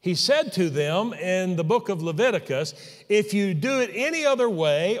 he said to them in the book of Leviticus, if you do it any other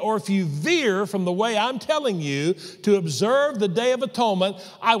way, or if you veer from the way I'm telling you to observe the Day of Atonement,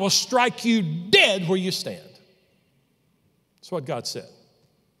 I will strike you dead where you stand. That's what God said.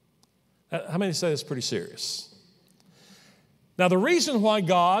 How many say that's pretty serious? Now, the reason why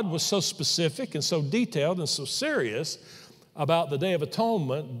God was so specific and so detailed and so serious about the Day of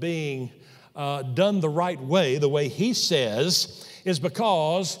Atonement being done the right way, the way he says, is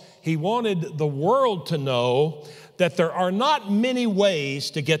because he wanted the world to know that there are not many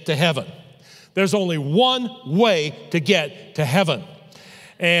ways to get to heaven. There's only one way to get to heaven.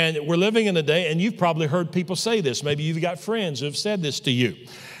 And we're living in a day, and you've probably heard people say this. Maybe you've got friends who have said this to you.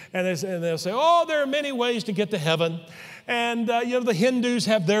 And they'll say, oh, there are many ways to get to heaven. And, the Hindus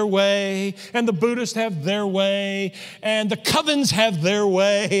have their way, and the Buddhists have their way, and the Covens have their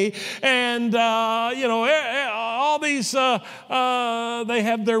way, and, all these, they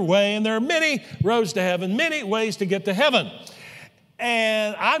have their way, and there are many roads to heaven, many ways to get to heaven.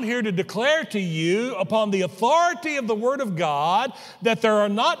 And I'm here to declare to you, upon the authority of the Word of God, that there are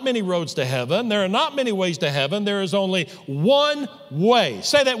not many roads to heaven. There are not many ways to heaven. There is only one way.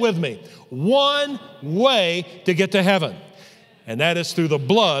 Say that with me. One way to get to heaven. And that is through the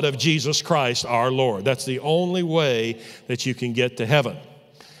blood of Jesus Christ our Lord. That's the only way that you can get to heaven.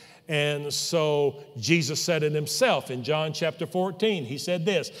 And so Jesus said it himself in John chapter 14. He said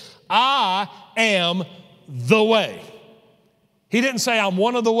this, I am the way. He didn't say, I'm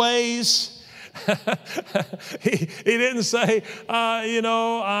one of the ways. he didn't say,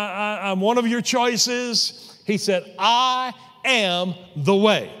 I'm one of your choices. He said, I am the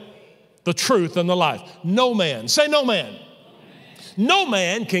way, the truth, and the life. No man, say no man. No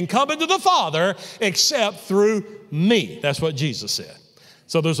man can come into the Father except through me. That's what Jesus said.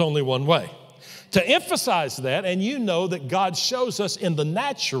 So there's only one way. To emphasize that, and you know that God shows us in the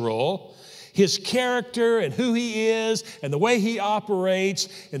natural His character and who He is and the way He operates.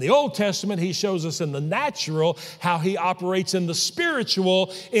 In the Old Testament, He shows us in the natural how He operates in the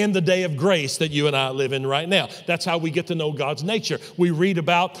spiritual in the day of grace that you and I live in right now. That's how we get to know God's nature. We read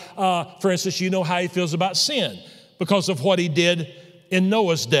about, for instance, you know how He feels about sin because of what He did in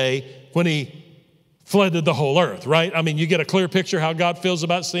Noah's day when He flooded the whole earth, right? I mean, you get a clear picture how God feels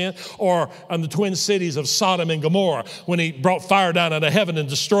about sin. Or on the twin cities of Sodom and Gomorrah, when He brought fire down out of heaven and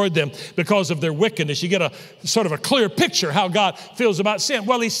destroyed them because of their wickedness. You get a sort of a clear picture how God feels about sin.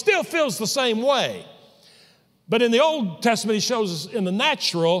 Well, He still feels the same way. But in the Old Testament, He shows us in the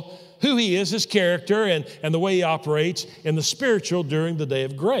natural who He is, His character, and the way He operates in the spiritual during the day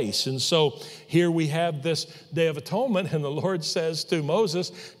of grace. And so here we have this Day of Atonement, and the Lord says to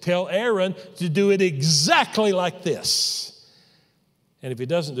Moses, tell Aaron to do it exactly like this. And if he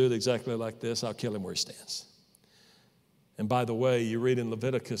doesn't do it exactly like this, I'll kill him where he stands. And by the way, you read in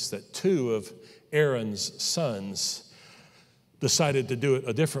Leviticus that 2 of Aaron's sons decided to do it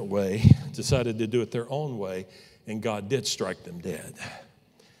a different way, decided to do it their own way, and God did strike them dead.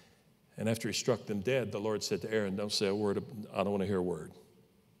 And after He struck them dead, the Lord said to Aaron, don't say a word. I don't want to hear a word.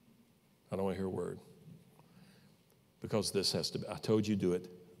 I don't want to hear a word. Because this has to be, I told you do it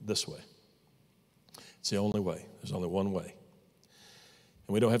this way. It's the only way. There's only one way.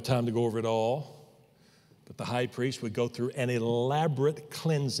 And we don't have time to go over it all. But the high priest would go through an elaborate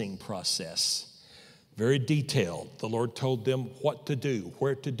cleansing process. very detailed. The Lord told them what to do,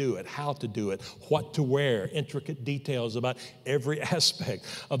 where to do it, how to do it, what to wear, intricate details about every aspect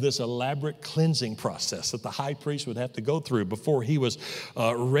of this elaborate cleansing process that the high priest would have to go through before he was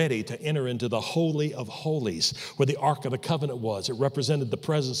ready to enter into the Holy of Holies, where the Ark of the Covenant was. It represented the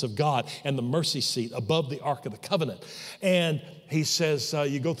presence of God and the mercy seat above the Ark of the Covenant. And he says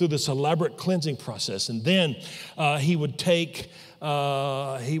you go through this elaborate cleansing process, and then he would take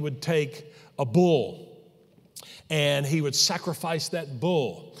a bull, and he would sacrifice that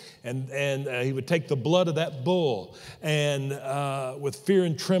bull, and he would take the blood of that bull and with fear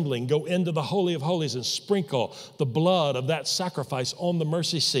and trembling go into the Holy of Holies and sprinkle the blood of that sacrifice on the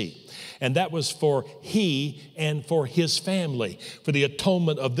mercy seat. And that was for he and for his family, for the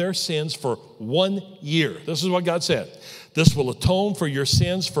atonement of their sins for 1 year. This is what God said. This will atone for your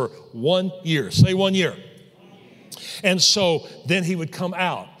sins for 1 year. Say 1 year. And so then he would come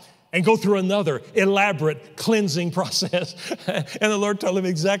out and go through another elaborate cleansing process. And the Lord told him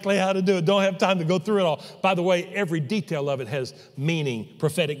exactly how to do it. Don't have time to go through it all. By the way, every detail of it has meaning,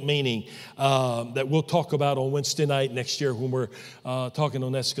 prophetic meaning, that we'll talk about on Wednesday night next year when we're talking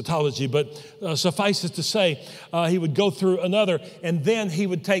on eschatology. But suffice it to say, he would go through another, and then he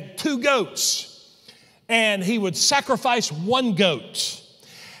would take 2 goats, and he would sacrifice 1 goat.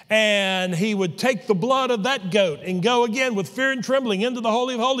 And he would take the blood of that goat and go again with fear and trembling into the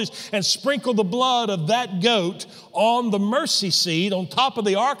Holy of Holies and sprinkle the blood of that goat on the mercy seat on top of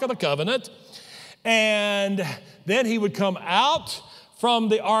the Ark of the Covenant. And then he would come out from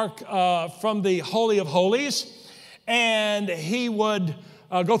the Ark, from the Holy of Holies, and he would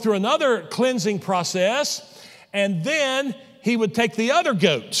go through another cleansing process. And then he would take the other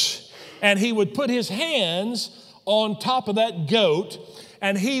goat, and he would put his hands on top of that goat,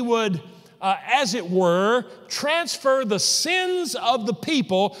 and he would, as it were, transfer the sins of the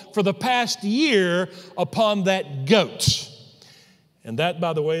people for the past year upon that goat. And that,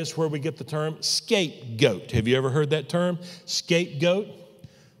 by the way, is where we get the term scapegoat. Have you ever heard that term, scapegoat?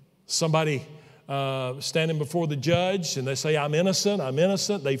 Somebody standing before the judge, and they say, I'm innocent, I'm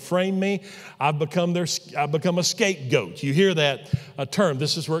innocent. They frame me. I've become a scapegoat. You hear that term.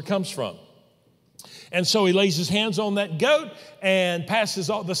 This is where it comes from. And so he lays his hands on that goat and passes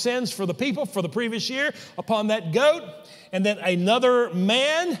all the sins for the people for the previous year upon that goat. And then another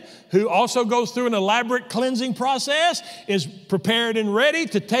man who also goes through an elaborate cleansing process is prepared and ready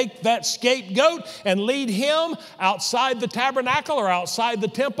to take that scapegoat and lead him outside the tabernacle or outside the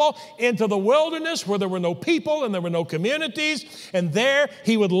temple into the wilderness where there were no people and there were no communities. And there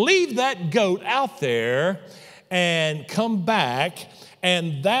he would leave that goat out there and come back.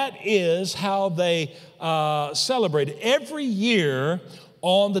 And that is how they celebrated every year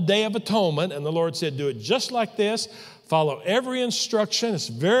on the Day of Atonement. And the Lord said, do it just like this. Follow every instruction. It's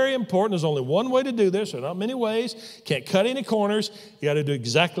very important. There's only one way to do this. There are not many ways. Can't cut any corners. You got to do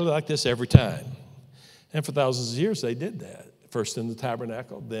exactly like this every time. And for thousands of years, they did that. First in the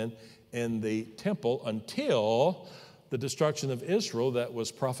tabernacle, then in the temple, until the destruction of Israel that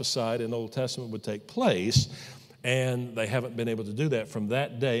was prophesied in the Old Testament would take place. And they haven't been able to do that from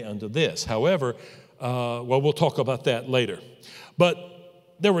that day unto this. However, we'll talk about that later. But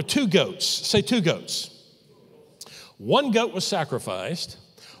there were 2 goats. Say 2 goats. 1 goat was sacrificed.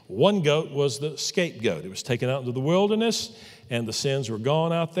 1 goat was the scapegoat. It was taken out into the wilderness, and the sins were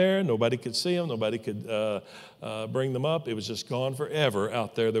gone out there. Nobody could see them. Nobody could bring them up. It was just gone forever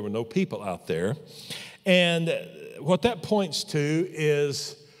out there. There were no people out there. And what that points to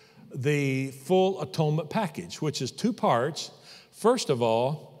is the full atonement package, which is 2 parts. First of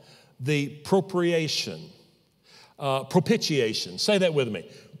all, the propitiation. Say that with me.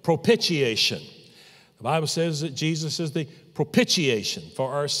 Propitiation. The Bible says that Jesus is the propitiation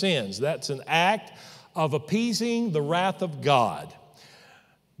for our sins. That's an act of appeasing the wrath of God.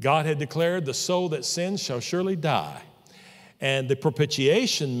 God had declared the soul that sins shall surely die. And the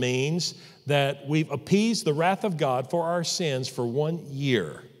propitiation means that we've appeased the wrath of God for our sins for 1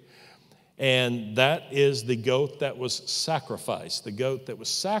 year. And that is the goat that was sacrificed. The goat that was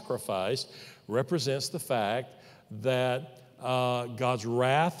sacrificed represents the fact that God's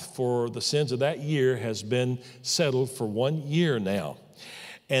wrath for the sins of that year has been settled for 1 year now.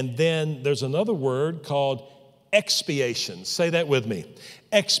 And then there's another word called expiation. Say that with me.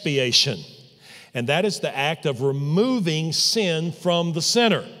 Expiation. And that is the act of removing sin from the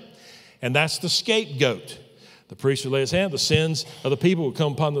sinner. And that's the scapegoat. The priest would lay his hand, the sins of the people would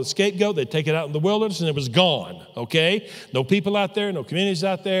come upon the scapegoat, they'd take it out in the wilderness, and it was gone, okay? No people out there, no communities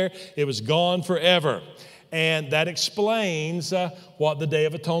out there, it was gone forever. And that explains what the Day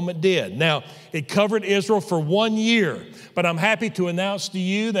of Atonement did. Now, it covered Israel for 1 year. But I'm happy to announce to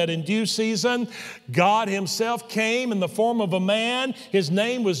you that in due season, God himself came in the form of a man. His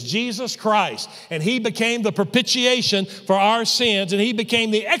name was Jesus Christ. And he became the propitiation for our sins. And he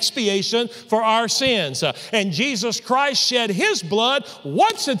became the expiation for our sins. And Jesus Christ shed his blood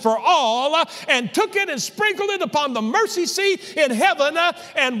once and for all and took it and sprinkled it upon the mercy seat in heaven.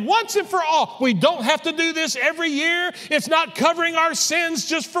 And once and for all, we don't have to do this every year. It's not covering our sins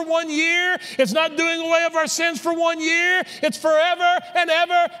just for 1 year. It's not doing away with our sins for 1 year. It's forever and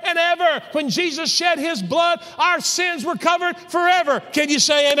ever and ever. When Jesus shed his blood, our sins were covered forever. Can you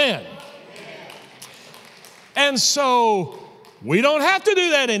say amen? And so we don't have to do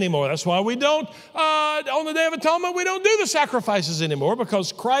that anymore. That's why we don't, on the Day of Atonement, we don't do the sacrifices anymore,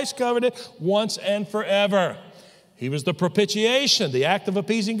 because Christ covered it once and forever. He was the propitiation, the act of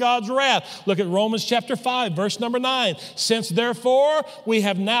appeasing God's wrath. Look at Romans chapter 5, verse number 9. Since therefore we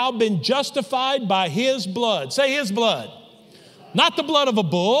have now been justified by his blood. Say his blood. Not the blood of a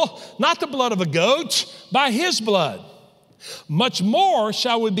bull, not the blood of a goat, by his blood. Much more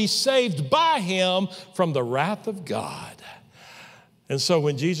shall we be saved by him from the wrath of God. And so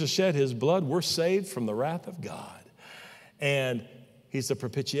when Jesus shed his blood, we're saved from the wrath of God. And he's the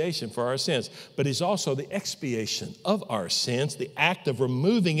propitiation for our sins, but he's also the expiation of our sins, the act of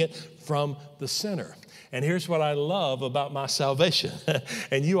removing it from the sinner. And here's what I love about my salvation,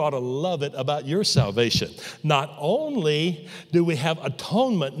 and you ought to love it about your salvation. Not only do we have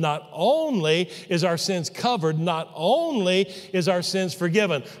atonement, not only is our sins covered, not only is our sins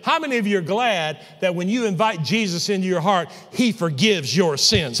forgiven. How many of you are glad that when you invite Jesus into your heart, he forgives your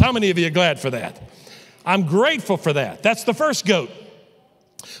sins? How many of you are glad for that? I'm grateful for that. That's the first goat.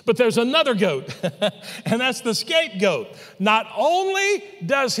 But there's another goat, and that's the scapegoat. Not only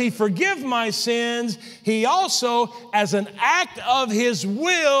does he forgive my sins, he also, as an act of his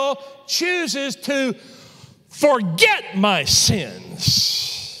will, chooses to forget my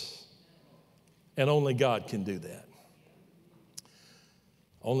sins. And only God can do that.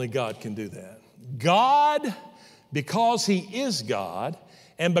 Only God can do that. God, because he is God,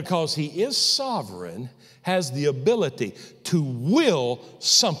 and because he is sovereign, has the ability to will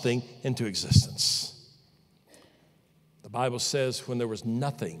something into existence. The Bible says when there was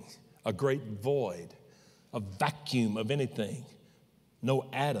nothing, a great void, a vacuum of anything, no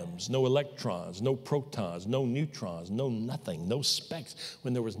atoms, no electrons, no protons, no neutrons, no nothing, no specks.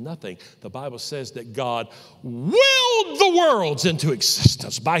 When there was nothing, the Bible says that God willed the worlds into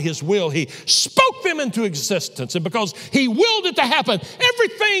existence. By his will, he spoke them into existence. And because he willed it to happen,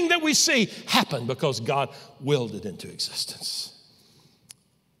 everything that we see happened because God willed it into existence.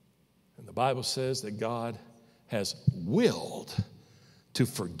 And the Bible says that God has willed to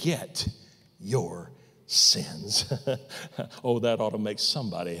forget your sins. Oh, that ought to make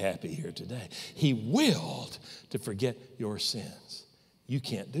somebody happy here today. He willed to forget your sins. You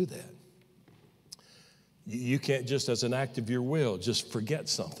can't do that. You can't just as an act of your will just forget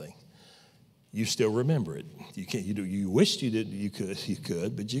something. You still remember it. You can't. You wished you didn't. You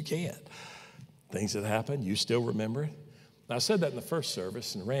could, but you can't. Things that happen, you still remember it. Now, I said that in the first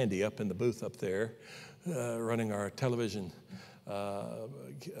service, and Randy up in the booth up there, running our television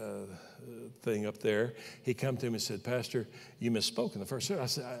thing up there, he come to me and said, Pastor, you misspoke in the first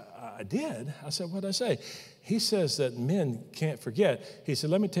service. I said, I did. I said, what did I say? He says that men can't forget. He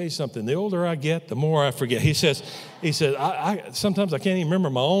said, let me tell you something. The older I get, the more I forget. He said, sometimes I can't even remember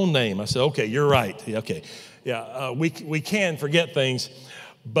my own name. I said, okay, you're right. Okay. Yeah, we can forget things,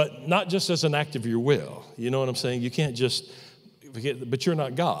 but not just as an act of your will. You know what I'm saying? You can't just forget, but you're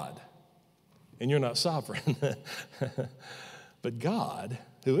not God, and you're not sovereign. But God,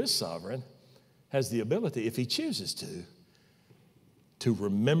 who is sovereign, has the ability, if he chooses to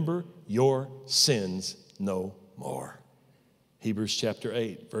remember your sins no more. Hebrews chapter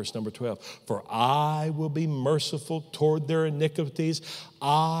 8, verse number 12. For I will be merciful toward their iniquities.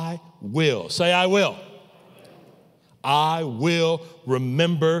 I will. Say, I will. I will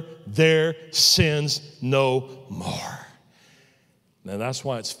remember their sins no more. Now that's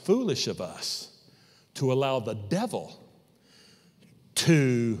why it's foolish of us to allow the devil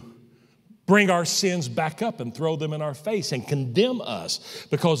to bring our sins back up and throw them in our face and condemn us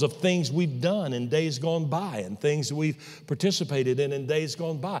because of things we've done in days gone by and things we've participated in days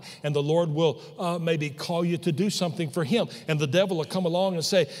gone by. And the Lord will maybe call you to do something for him. And the devil will come along and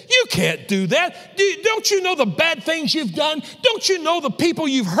say, you can't do that. Don't you know the bad things you've done? Don't you know the people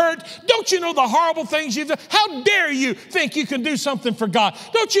you've hurt? Don't you know the horrible things you've done? How dare you think you can do something for God?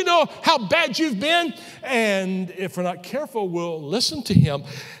 Don't you know how bad you've been? And if we're not careful, we'll listen to him.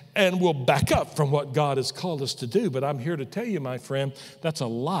 and we'll back up from what God has called us to do. But I'm here to tell you, my friend, that's a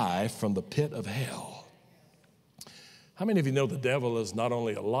lie from the pit of hell. How many of you know the devil is not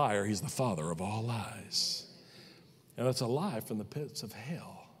only a liar, he's the father of all lies? And that's a lie from the pits of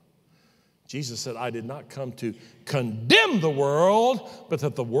hell. Jesus said, I did not come to condemn the world, but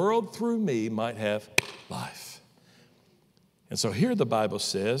that the world through me might have life. And so here the Bible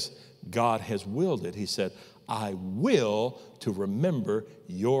says, God has willed it. He said, I will to remember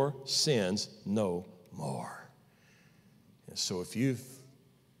your sins no more. And so if you've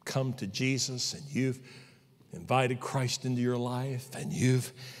come to Jesus and you've invited Christ into your life and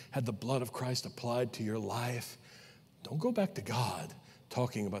you've had the blood of Christ applied to your life, don't go back to God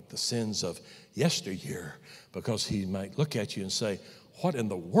talking about the sins of yesteryear, because he might look at you and say, what in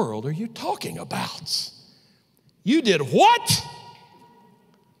the world are you talking about? You did what?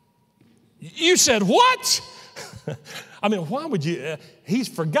 You said what? I mean, why would you, he's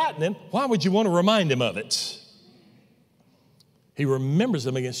forgotten it. Why would you want to remind him of it? He remembers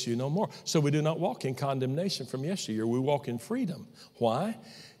them against you no more. So we do not walk in condemnation from yesteryear. We walk in freedom. Why?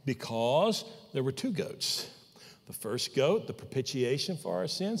 Because there were two goats. The first goat, the propitiation for our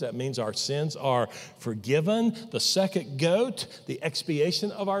sins. That means our sins are forgiven. The second goat, the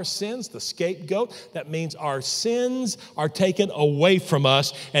expiation of our sins, the scapegoat. That means our sins are taken away from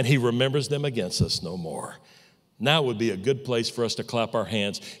us and he remembers them against us no more. Now would be a good place for us to clap our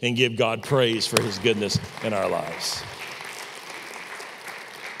hands and give God praise for his goodness in our lives.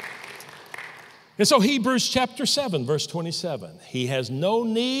 And so Hebrews chapter 7, verse 27. He has no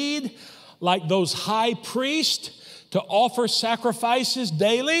need, like those high priests, to offer sacrifices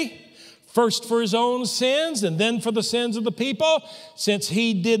daily, first for his own sins and then for the sins of the people, since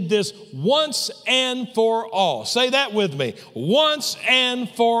he did this once and for all. Say that with me. Once and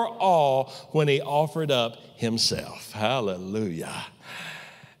for all, when he offered up himself. Hallelujah.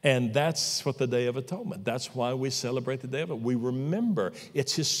 And that's what the Day of Atonement. That's why we celebrate the Day of Atonement. We remember.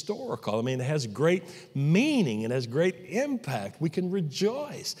 It's historical. I mean, it has great meaning. It has great impact. We can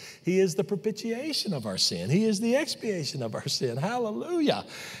rejoice. He is the propitiation of our sin. He is the expiation of our sin. Hallelujah.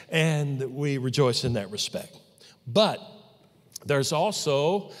 And we rejoice in that respect. But there's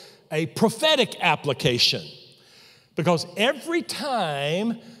also a prophetic application. Because every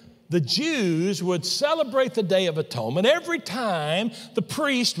time the Jews would celebrate the Day of Atonement, every time the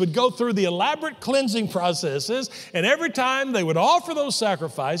priest would go through the elaborate cleansing processes, and every time they would offer those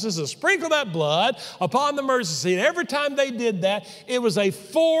sacrifices and sprinkle that blood upon the mercy seat, every time they did that, it was a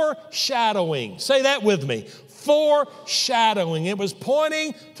foreshadowing. Say that with me. Foreshadowing. It was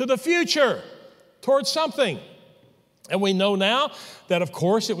pointing to the future, towards something. And we know now that, of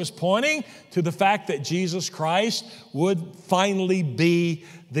course, it was pointing to the fact that Jesus Christ would finally be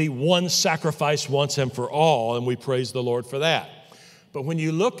the one sacrifice once and for all, and we praise the Lord for that. But when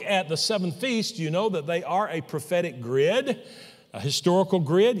you look at the seven feasts, you know that they are a prophetic grid, a historical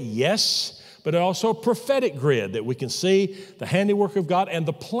grid, yes, but also a prophetic grid that we can see the handiwork of God and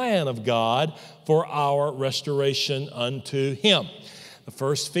the plan of God for our restoration unto Him. The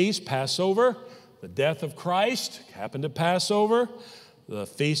first feast, Passover, the death of Christ, happened at Passover. The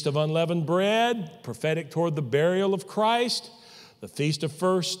Feast of Unleavened Bread, prophetic toward the burial of Christ. The Feast of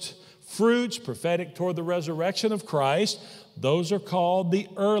First Fruits, prophetic toward the resurrection of Christ. Those are called the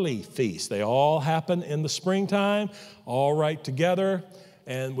early feasts. They all happen in the springtime, all right together,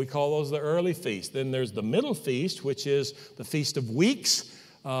 and we call those the early feasts. Then there's the middle feast, which is the Feast of Weeks.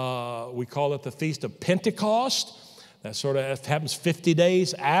 We call it the Feast of Pentecost. That sort of happens 50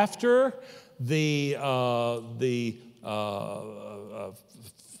 days after the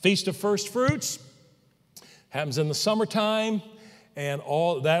Feast of First Fruits. Happens in the summertime. And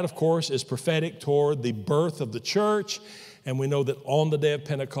all that, of course, is prophetic toward the birth of the church. And we know that on the day of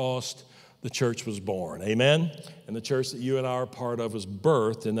Pentecost, the church was born. Amen? And the church that you and I are part of was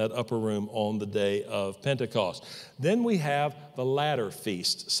birthed in that upper room on the day of Pentecost. Then we have the latter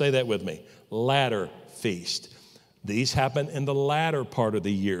feast. Say that with me. Latter feast. These happen in the latter part of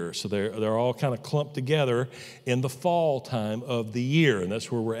the year. So they're all kind of clumped together in the fall time of the year. And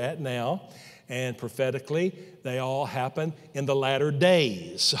that's where we're at now. And prophetically, they all happen in the latter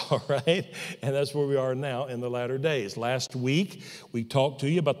days, all right? And that's where we are now in the latter days. Last week, we talked to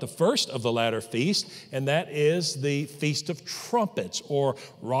you about the first of the latter feast, and that is the Feast of Trumpets, or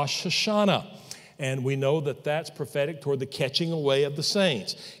Rosh Hashanah. And we know that that's prophetic toward the catching away of the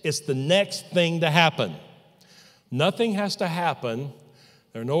saints. It's the next thing to happen. Nothing has to happen.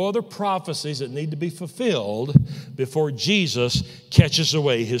 There are no other prophecies that need to be fulfilled before Jesus catches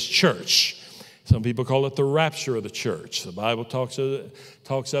away his church. Some people call it the rapture of the church. The Bible talks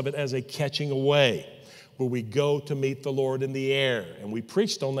of it as a catching away. where we go to meet the Lord in the air. And we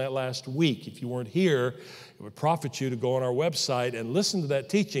preached on that last week. If you weren't here, it would profit you to go on our website and listen to that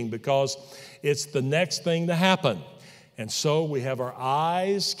teaching, because it's the next thing to happen. And so we have our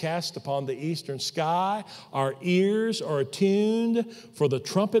eyes cast upon the eastern sky. Our ears are attuned for the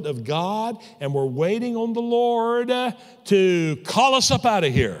trumpet of God, and we're waiting on the Lord to call us up out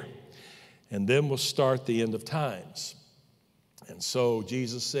of here. And then we'll start the end of times. And so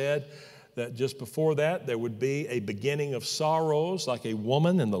Jesus said that just before that, there would be a beginning of sorrows, like a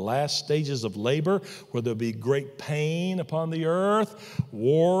woman in the last stages of labor, where there'll be great pain upon the earth,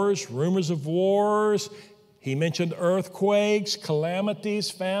 wars, rumors of wars. He mentioned earthquakes, calamities,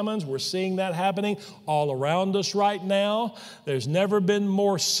 famines. We're seeing that happening all around us right now. There's never been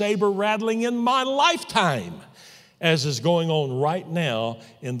more saber rattling in my lifetime as is going on right now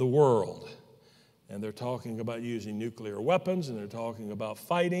in the world. And they're talking about using nuclear weapons, and they're talking about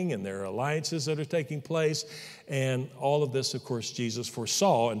fighting, and there are alliances that are taking place. And all of this, of course, Jesus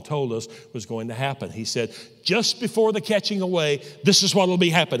foresaw and told us was going to happen. He said, just before the catching away, this is what will be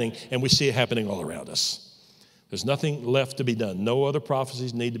happening. And we see it happening all around us. There's nothing left to be done. No other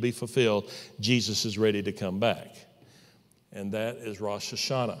prophecies need to be fulfilled. Jesus is ready to come back. And that is Rosh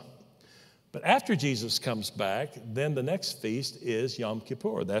Hashanah. But after Jesus comes back, then the next feast is Yom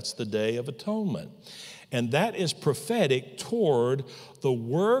Kippur. That's the Day of Atonement. And that is prophetic toward the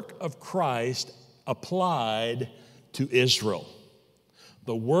work of Christ applied to Israel.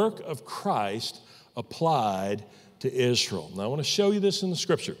 The work of Christ applied to Israel. Now I want to show you this in the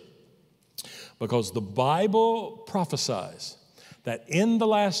scripture, because the Bible prophesies that in the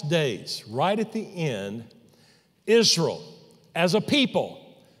last days, right at the end, Israel as a people,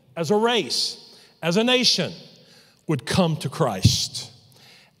 as a race, as a nation, would come to Christ.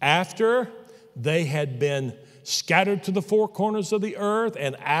 After they had been scattered to the four corners of the earth,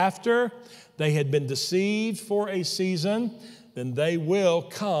 and after they had been deceived for a season, then they will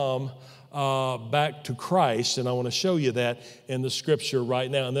come back to Christ. And I want to show you that in the scripture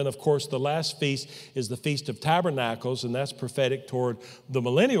right now. And then, of course, the last feast is the Feast of Tabernacles, and that's prophetic toward the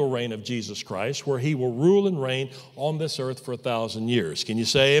millennial reign of Jesus Christ, where he will rule and reign on this earth for 1,000 years. Can you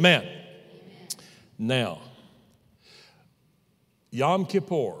say amen? Amen. Now, Yom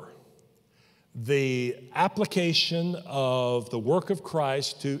Kippur, the application of the work of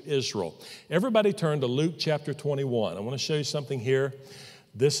Christ to Israel. Everybody turn to Luke chapter 21. I want to show you something here.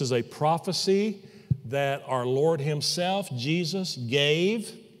 This is a prophecy that our Lord himself, Jesus, gave.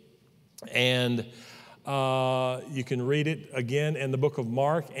 And you can read it again in the book of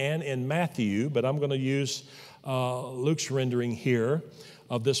Mark and in Matthew, but I'm going to use Luke's rendering here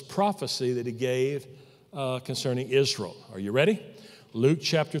of this prophecy that he gave concerning Israel. Are you ready? Luke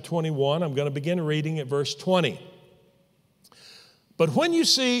chapter 21, I'm going to begin reading at verse 20. But when you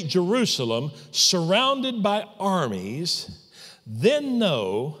see Jerusalem surrounded by armies, then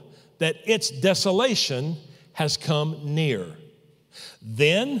know that its desolation has come near.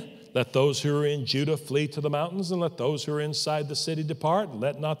 Then let those who are in Judah flee to the mountains, and let those who are inside the city depart.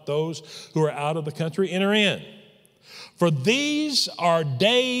 Let not those who are out of the country enter in. For these are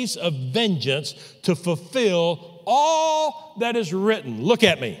days of vengeance to fulfill all that is written. Look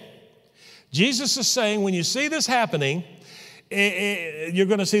at me. Jesus is saying, when you see this happening, you're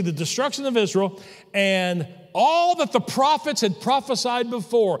going to see the destruction of Israel, and all that the prophets had prophesied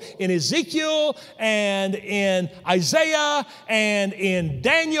before in Ezekiel and in Isaiah and in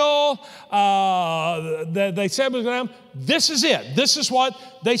Daniel, they said was going to happen. This is it. This is what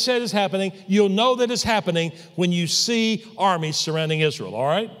they said is happening. You'll know that it's happening when you see armies surrounding Israel, all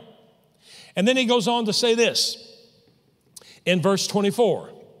right? And then he goes on to say this in verse 24.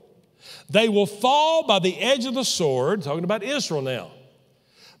 They will fall by the edge of the sword, talking about Israel now.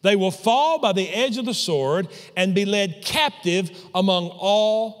 They will fall by the edge of the sword and be led captive among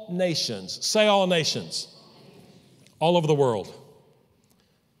all nations. Say all nations. All over the world.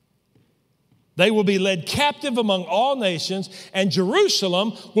 They will be led captive among all nations, and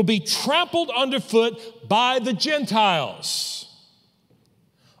Jerusalem will be trampled underfoot by the Gentiles.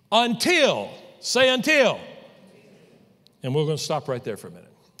 Until, say until. And we're going to stop right there for a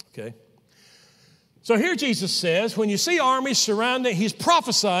minute, okay? So here Jesus says, when you see armies surrounding, he's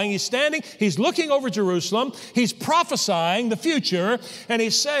prophesying, he's standing, he's looking over Jerusalem, he's prophesying the future, and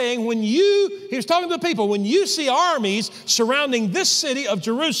he's saying, he's talking to the people, when you see armies surrounding this city of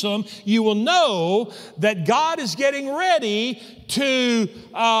Jerusalem, you will know that God is getting ready to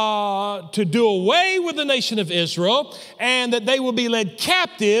do away with the nation of Israel, and that they will be led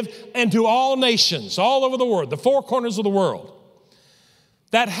captive into all nations, all over the world, the four corners of the world.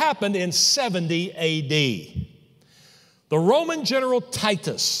 That happened in 70 A.D. The Roman general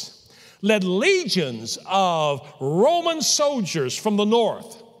Titus led legions of Roman soldiers from the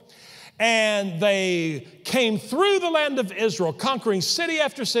north. And they came through the land of Israel, conquering city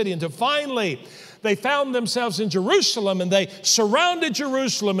after city, until finally they found themselves in Jerusalem, and they surrounded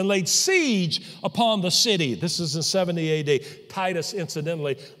Jerusalem and laid siege upon the city. This is in 70 A.D. Titus,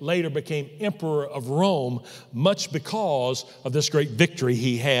 incidentally, later became emperor of Rome, much because of this great victory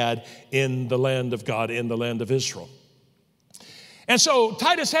he had in the land of God, in the land of Israel. And so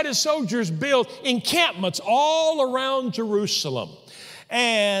Titus had his soldiers build encampments all around Jerusalem.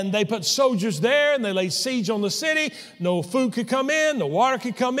 And they put soldiers there, and they laid siege on the city. No food could come in, no water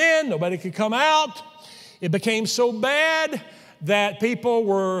could come in, nobody could come out. It became so bad that people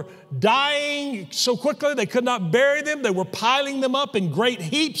were dying so quickly they could not bury them. They were piling them up in great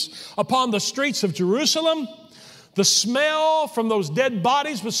heaps upon the streets of Jerusalem. The smell from those dead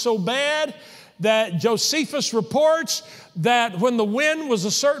bodies was so bad that Josephus reports that when the wind was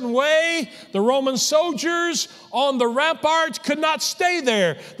a certain way, the Roman soldiers on the ramparts could not stay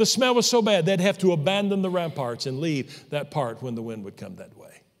there. The smell was so bad, they'd have to abandon the ramparts and leave that part when the wind would come that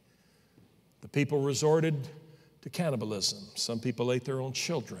way. The people resorted to cannibalism. Some people ate their own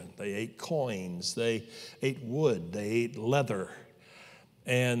children. They ate coins. They ate wood. They ate leather.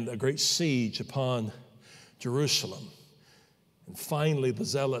 And a great siege upon Jerusalem. And finally, the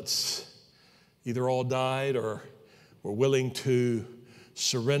zealots either all died or were willing to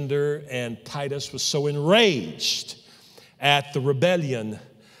surrender, and Titus was so enraged at the rebellion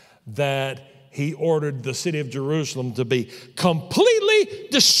that he ordered the city of Jerusalem to be completely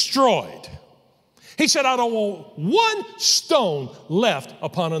destroyed. He said, I don't want one stone left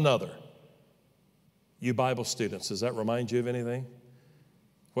upon another. You Bible students, does that remind you of anything?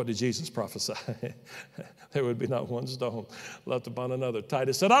 What did Jesus prophesy? There would be not one stone left upon another.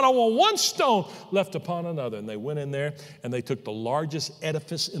 Titus said, I don't want one stone left upon another. And they went in there and they took the largest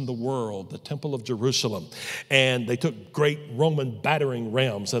edifice in the world, the Temple of Jerusalem. And they took great Roman battering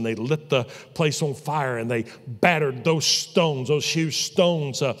rams and they lit the place on fire and they battered those stones, those huge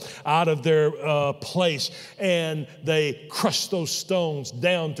stones out of their place. And they crushed those stones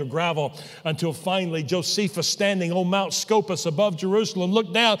down to gravel until finally Josephus, standing on Mount Scopus above Jerusalem,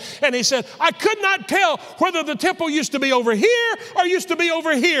 looked down and he said, I could not tell whether the temple used to be over here or used to be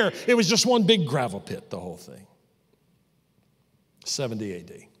over here. It was just one big gravel pit, the whole thing. 70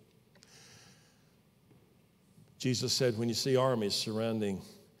 A.D. Jesus said, when you see armies surrounding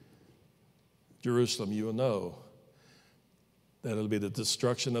Jerusalem, you will know that it'll be the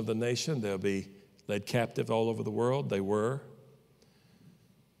destruction of the nation. They'll be led captive all over the world. They were.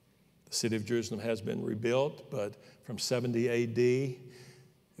 The city of Jerusalem has been rebuilt, but from 70 A.D.,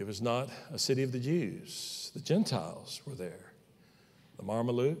 it was not a city of the Jews. The Gentiles were there. The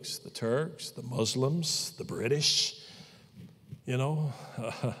Mamelukes, the Turks, the Muslims, the British, the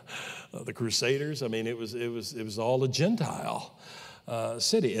Crusaders. I mean, it was all a Gentile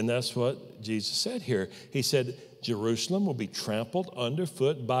city. And that's what Jesus said here. He said, Jerusalem will be trampled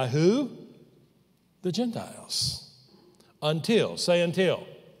underfoot by who? The Gentiles. Until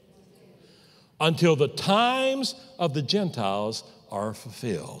the times of the Gentiles are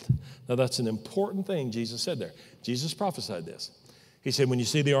fulfilled. Now that's an important thing Jesus said there. Jesus prophesied this. He said, when you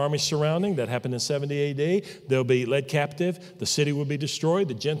see the army surrounding, that happened in 70 A.D., they'll be led captive, the city will be destroyed,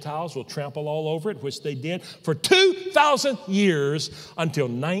 the Gentiles will trample all over it, which they did for 2,000 years until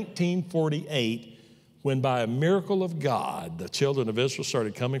 1948, when by a miracle of God, the children of Israel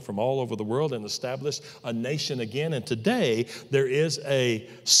started coming from all over the world and established a nation again. And today, there is a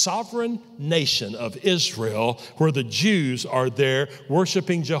sovereign nation of Israel where the Jews are there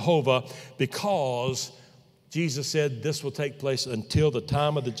worshiping Jehovah, because Jesus said this will take place until the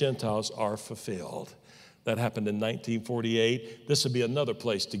time of the Gentiles are fulfilled. That happened in 1948. This will be another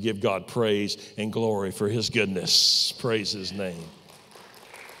place to give God praise and glory for his goodness. Praise his name.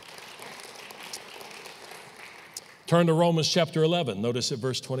 Turn to Romans chapter 11. Notice at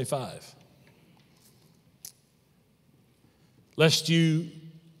verse 25. Lest you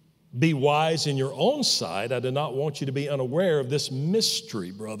be wise in your own sight, I do not want you to be unaware of this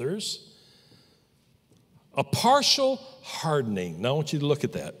mystery, brothers. A partial hardening. Now I want you to look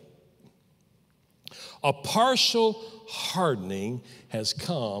at that. A partial hardening has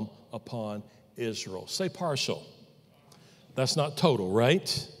come upon Israel. Say partial. That's not total,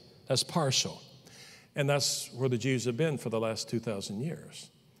 right? That's partial. And that's where the Jews have been for the last 2,000 years.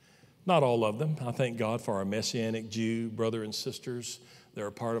 Not all of them. I thank God for our Messianic Jew brother and sisters. They're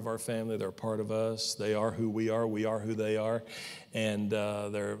a part of our family. They're a part of us. They are who we are. We are who they are. And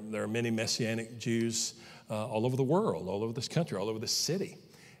there are many Messianic Jews all over the world, all over this country, all over this city.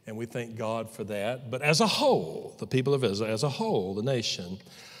 And we thank God for that. But as a whole, the people of Israel, as a whole, the nation,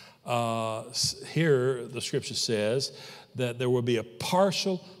 Here, the scripture says that there will be a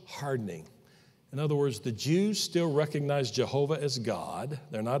partial hardening. In other words, the Jews still recognize Jehovah as God.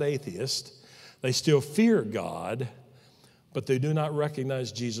 They're not atheists. They still fear God, but they do not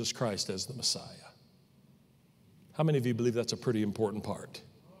recognize Jesus Christ as the Messiah. How many of you believe that's a pretty important part?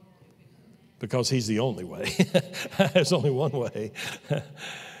 Because he's the only way. There's only one way.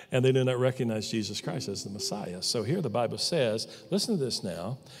 And they do not recognize Jesus Christ as the Messiah. So here the Bible says, listen to this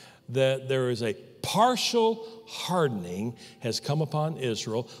now, that there is a partial hardening has come upon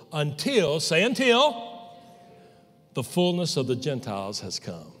Israel until, say until, the fullness of the Gentiles has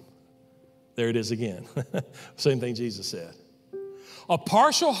come. There it is again. Same thing Jesus said. A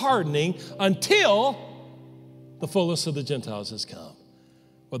partial hardening until the fullness of the Gentiles has come.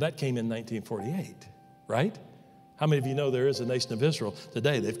 Well, that came in 1948, right? How many of you know there is a nation of Israel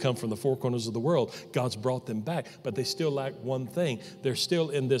today? They've come from the four corners of the world. God's brought them back, but they still lack one thing. They're still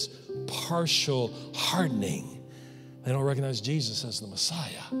in this partial hardening. They don't recognize Jesus as the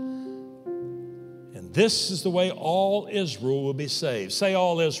Messiah. And this is the way all Israel will be saved. Say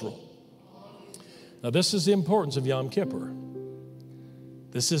all Israel. Now, this is the importance of Yom Kippur.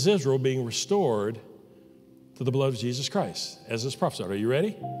 This is Israel being restored to the blood of Jesus Christ, as is prophesied. Are you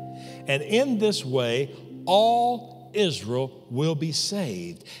ready? And in this way, all Israel will be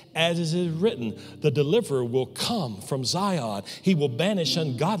saved. As it is written, the deliverer will come from Zion. He will banish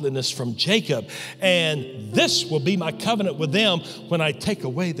ungodliness from Jacob. And this will be my covenant with them when I take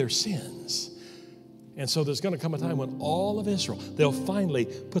away their sins. And so there's going to come a time when all of Israel, they'll finally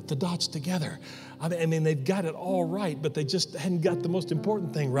put the dots together. I mean, they've got it all right, but they just hadn't got the most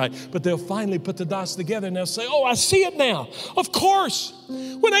important thing right. But they'll finally put the dots together and they'll say, oh, I see it now. Of course.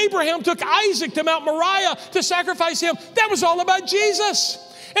 When Abraham took Isaac to Mount Moriah to sacrifice him, that was all about Jesus.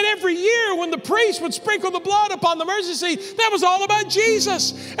 And every year when the priest would sprinkle the blood upon the mercy seat, that was all about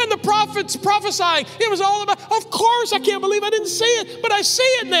Jesus. And the prophets prophesying, it was all about, of course, I can't believe I didn't see it, but I see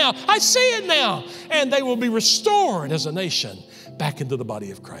it now. I see it now. And they will be restored as a nation back into the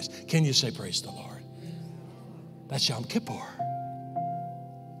body of Christ. Can you say praise the Lord? That's Yom Kippur.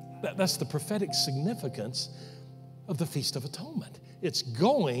 That's the prophetic significance of the Feast of Atonement. It's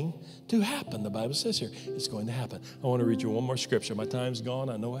going to happen. The Bible says here, it's going to happen. I want to read you one more scripture. My time's gone.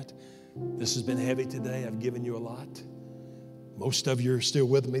 I know it. This has been heavy today. I've given you a lot. Most of you are still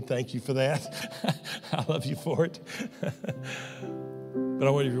with me. Thank you for that. I love you for it. But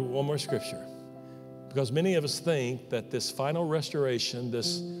I want to read one more scripture. Because many of us think that this final restoration,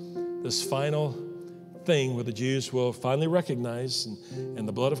 this final thing where the Jews will finally recognize and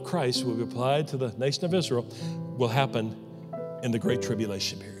the blood of Christ will be applied to the nation of Israel will happen in the Great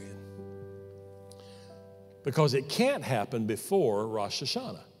Tribulation period. Because it can't happen before Rosh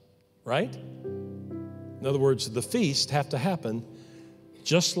Hashanah, right? In other words, the feasts have to happen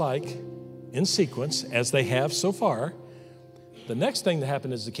just like in sequence as they have so far. The next thing to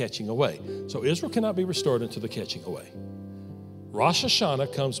happen is the catching away. So Israel cannot be restored until the catching away. Rosh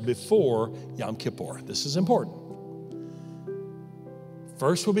Hashanah comes before Yom Kippur. This is important.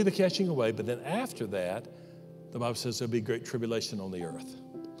 First will be the catching away, but then after that, the Bible says there'll be great tribulation on the earth.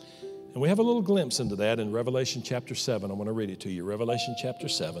 And we have a little glimpse into that in Revelation chapter 7. I want to read it to you. Revelation chapter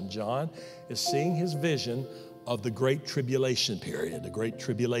 7. John is seeing his vision of the great tribulation period, the great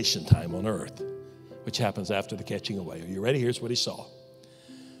tribulation time on earth, which happens after the catching away. Are you ready? Here's what he saw.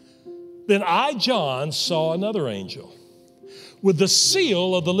 Then I, John, saw another angel with the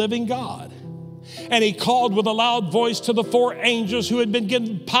seal of the living God. And he called with a loud voice to the four angels who had been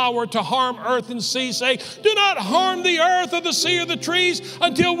given power to harm earth and sea, saying, do not harm the earth or the sea or the trees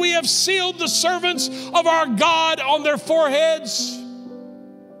until we have sealed the servants of our God on their foreheads.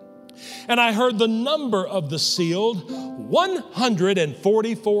 And I heard the number of the sealed,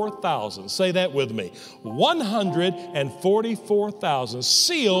 144,000. Say that with me. 144,000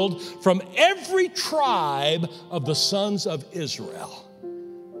 sealed from every tribe of the sons of Israel.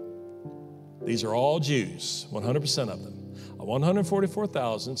 These are all Jews, 100% of them.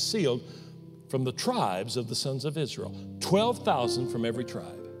 144,000 sealed from the tribes of the sons of Israel. 12,000 from every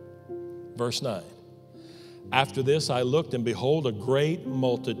tribe. Verse 9. After this, I looked, and behold, a great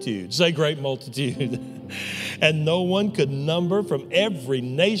multitude. Say great multitude. And no one could number, from every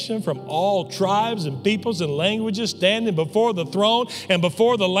nation, from all tribes and peoples and languages, standing before the throne and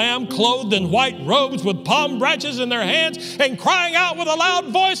before the Lamb, clothed in white robes with palm branches in their hands, and crying out with a loud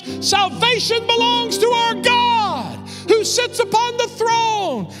voice, salvation belongs to our God, who sits upon the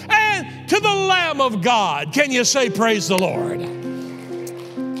throne, and to the Lamb of God. Can you say praise the Lord?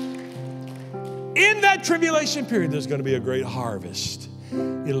 In that tribulation period, there's going to be a great harvest.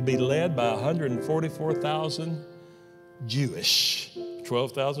 It'll be led by 144,000 Jewish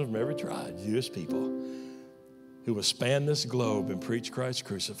 12,000 from every tribe, Jewish people, who will span this globe and preach Christ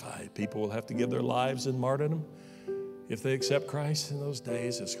crucified. People will have to give their lives in martyrdom if they accept Christ in those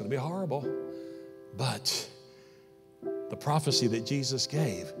days. It's going to be horrible. But the prophecy that Jesus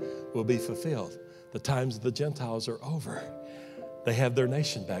gave will be fulfilled. The times of the Gentiles are over. They have their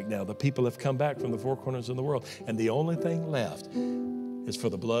nation back now. The people have come back from the four corners of the world. And the only thing left is for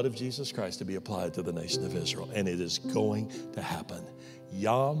the blood of Jesus Christ to be applied to the nation of Israel. And it is going to happen.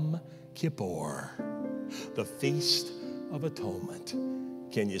 Yom Kippur, the Feast of Atonement.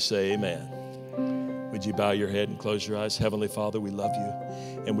 Can you say amen? Would you bow your head and close your eyes? Heavenly Father, we love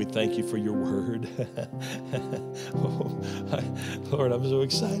you and we thank you for your word. Lord, I'm so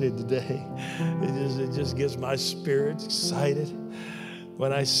excited today. It just gets my spirit excited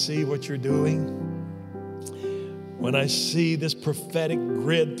when I see what you're doing. When I see this prophetic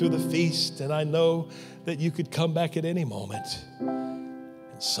grid through the feast, and I know that you could come back at any moment.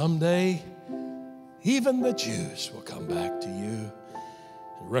 And someday, even the Jews will come back to you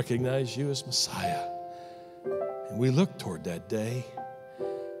and recognize you as Messiah. And we look toward that day.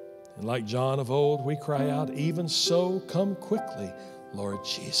 And like John of old, we cry out, even so, come quickly, Lord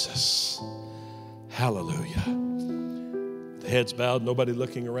Jesus. Hallelujah. The heads bowed, nobody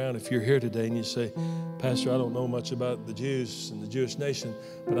looking around. If you're here today and you say, Pastor, I don't know much about the Jews and the Jewish nation,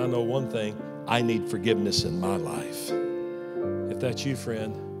 but I know one thing, I need forgiveness in my life. If that's you,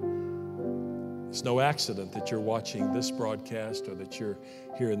 friend, it's no accident that you're watching this broadcast or that you're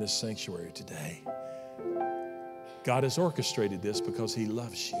here in this sanctuary today. God has orchestrated this because he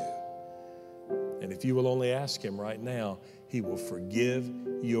loves you. And if you will only ask him right now, he will forgive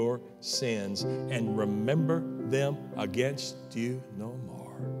your sins and remember them against you no more.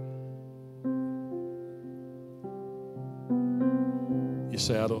 You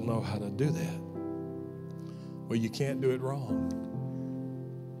say, I don't know how to do that. Well, you can't do it wrong.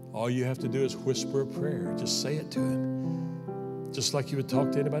 All you have to do is whisper a prayer. Just say it to him. Just like you would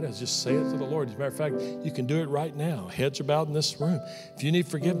talk to anybody else. Just say it to the Lord. As a matter of fact, you can do it right now. Heads are bowed in this room. If you need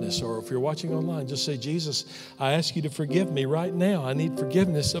forgiveness, or if you're watching online, just say, Jesus, I ask you to forgive me right now. I need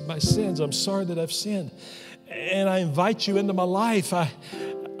forgiveness of my sins. I'm sorry that I've sinned. And I invite you into my life. I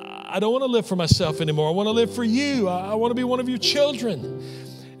don't want to live for myself anymore. I want to live for you. I want to be one of your children.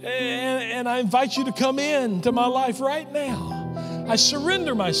 And I invite you to come into my life right now. I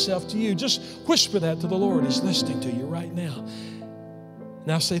surrender myself to you. Just whisper that to the Lord. He's listening to you right now.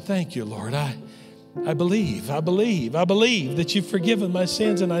 Now say, thank you, Lord. I believe that you've forgiven my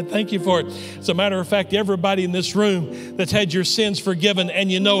sins, and I thank you for it. As a matter of fact, everybody in this room that's had your sins forgiven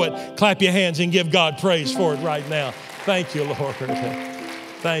and you know it, clap your hands and give God praise for it right now. Thank you, Lord.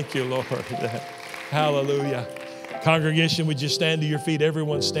 Thank you, Lord. Hallelujah. Congregation, would you stand to your feet?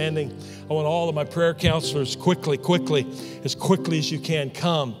 Everyone standing. I want all of my prayer counselors quickly as you can,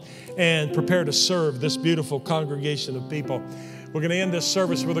 come and prepare to serve this beautiful congregation of people. We're going to end this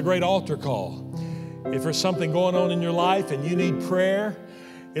service with a great altar call. If there's something going on in your life and you need prayer,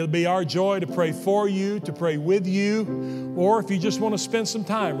 it'll be our joy to pray for you, to pray with you, or if you just want to spend some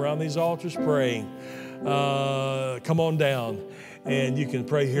time around these altars praying, come on down and you can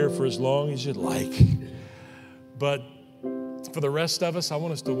pray here for as long as you'd like. But for the rest of us, I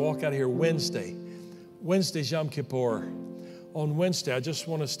want us to walk out of here Wednesday. Wednesday's Yom Kippur. On Wednesday, I just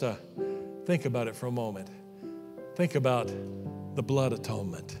want us to think about it for a moment. Think about the blood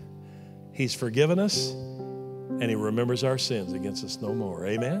atonement. He's forgiven us, and he remembers our sins against us no more.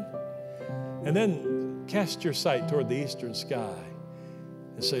 Amen? And then cast your sight toward the eastern sky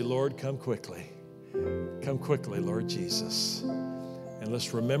and say, Lord, come quickly. Come quickly, Lord Jesus. And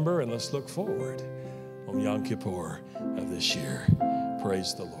let's remember and let's look forward on Yom Kippur of this year.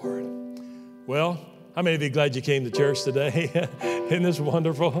 Praise the Lord. Well, how many of you glad you came to church today? Isn't this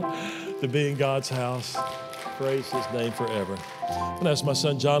wonderful to be in God's house? Praise his name forever. I'm going to ask my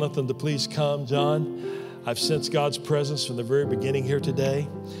son Jonathan to please come. John, I've sensed God's presence from the very beginning here today.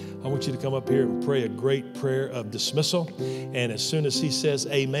 I want you to come up here and pray a great prayer of dismissal. And as soon as he says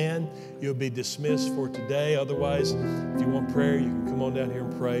amen, you'll be dismissed for today. Otherwise, if you want prayer, you can come on down here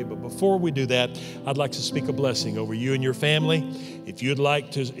and pray. But before we do that, I'd like to speak a blessing over you and your family. If you'd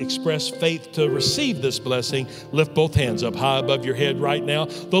like to express faith to receive this blessing, lift both hands up high above your head right now.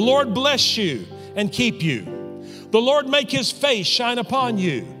 The Lord bless you and keep you. The Lord make his face shine upon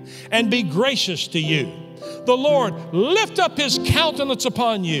you and be gracious to you. The Lord lift up his countenance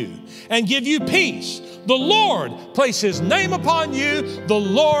upon you and give you peace. The Lord place his name upon you. The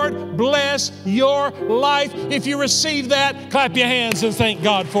Lord bless your life. If you receive that, clap your hands and thank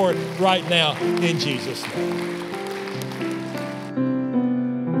God for it right now in Jesus' name.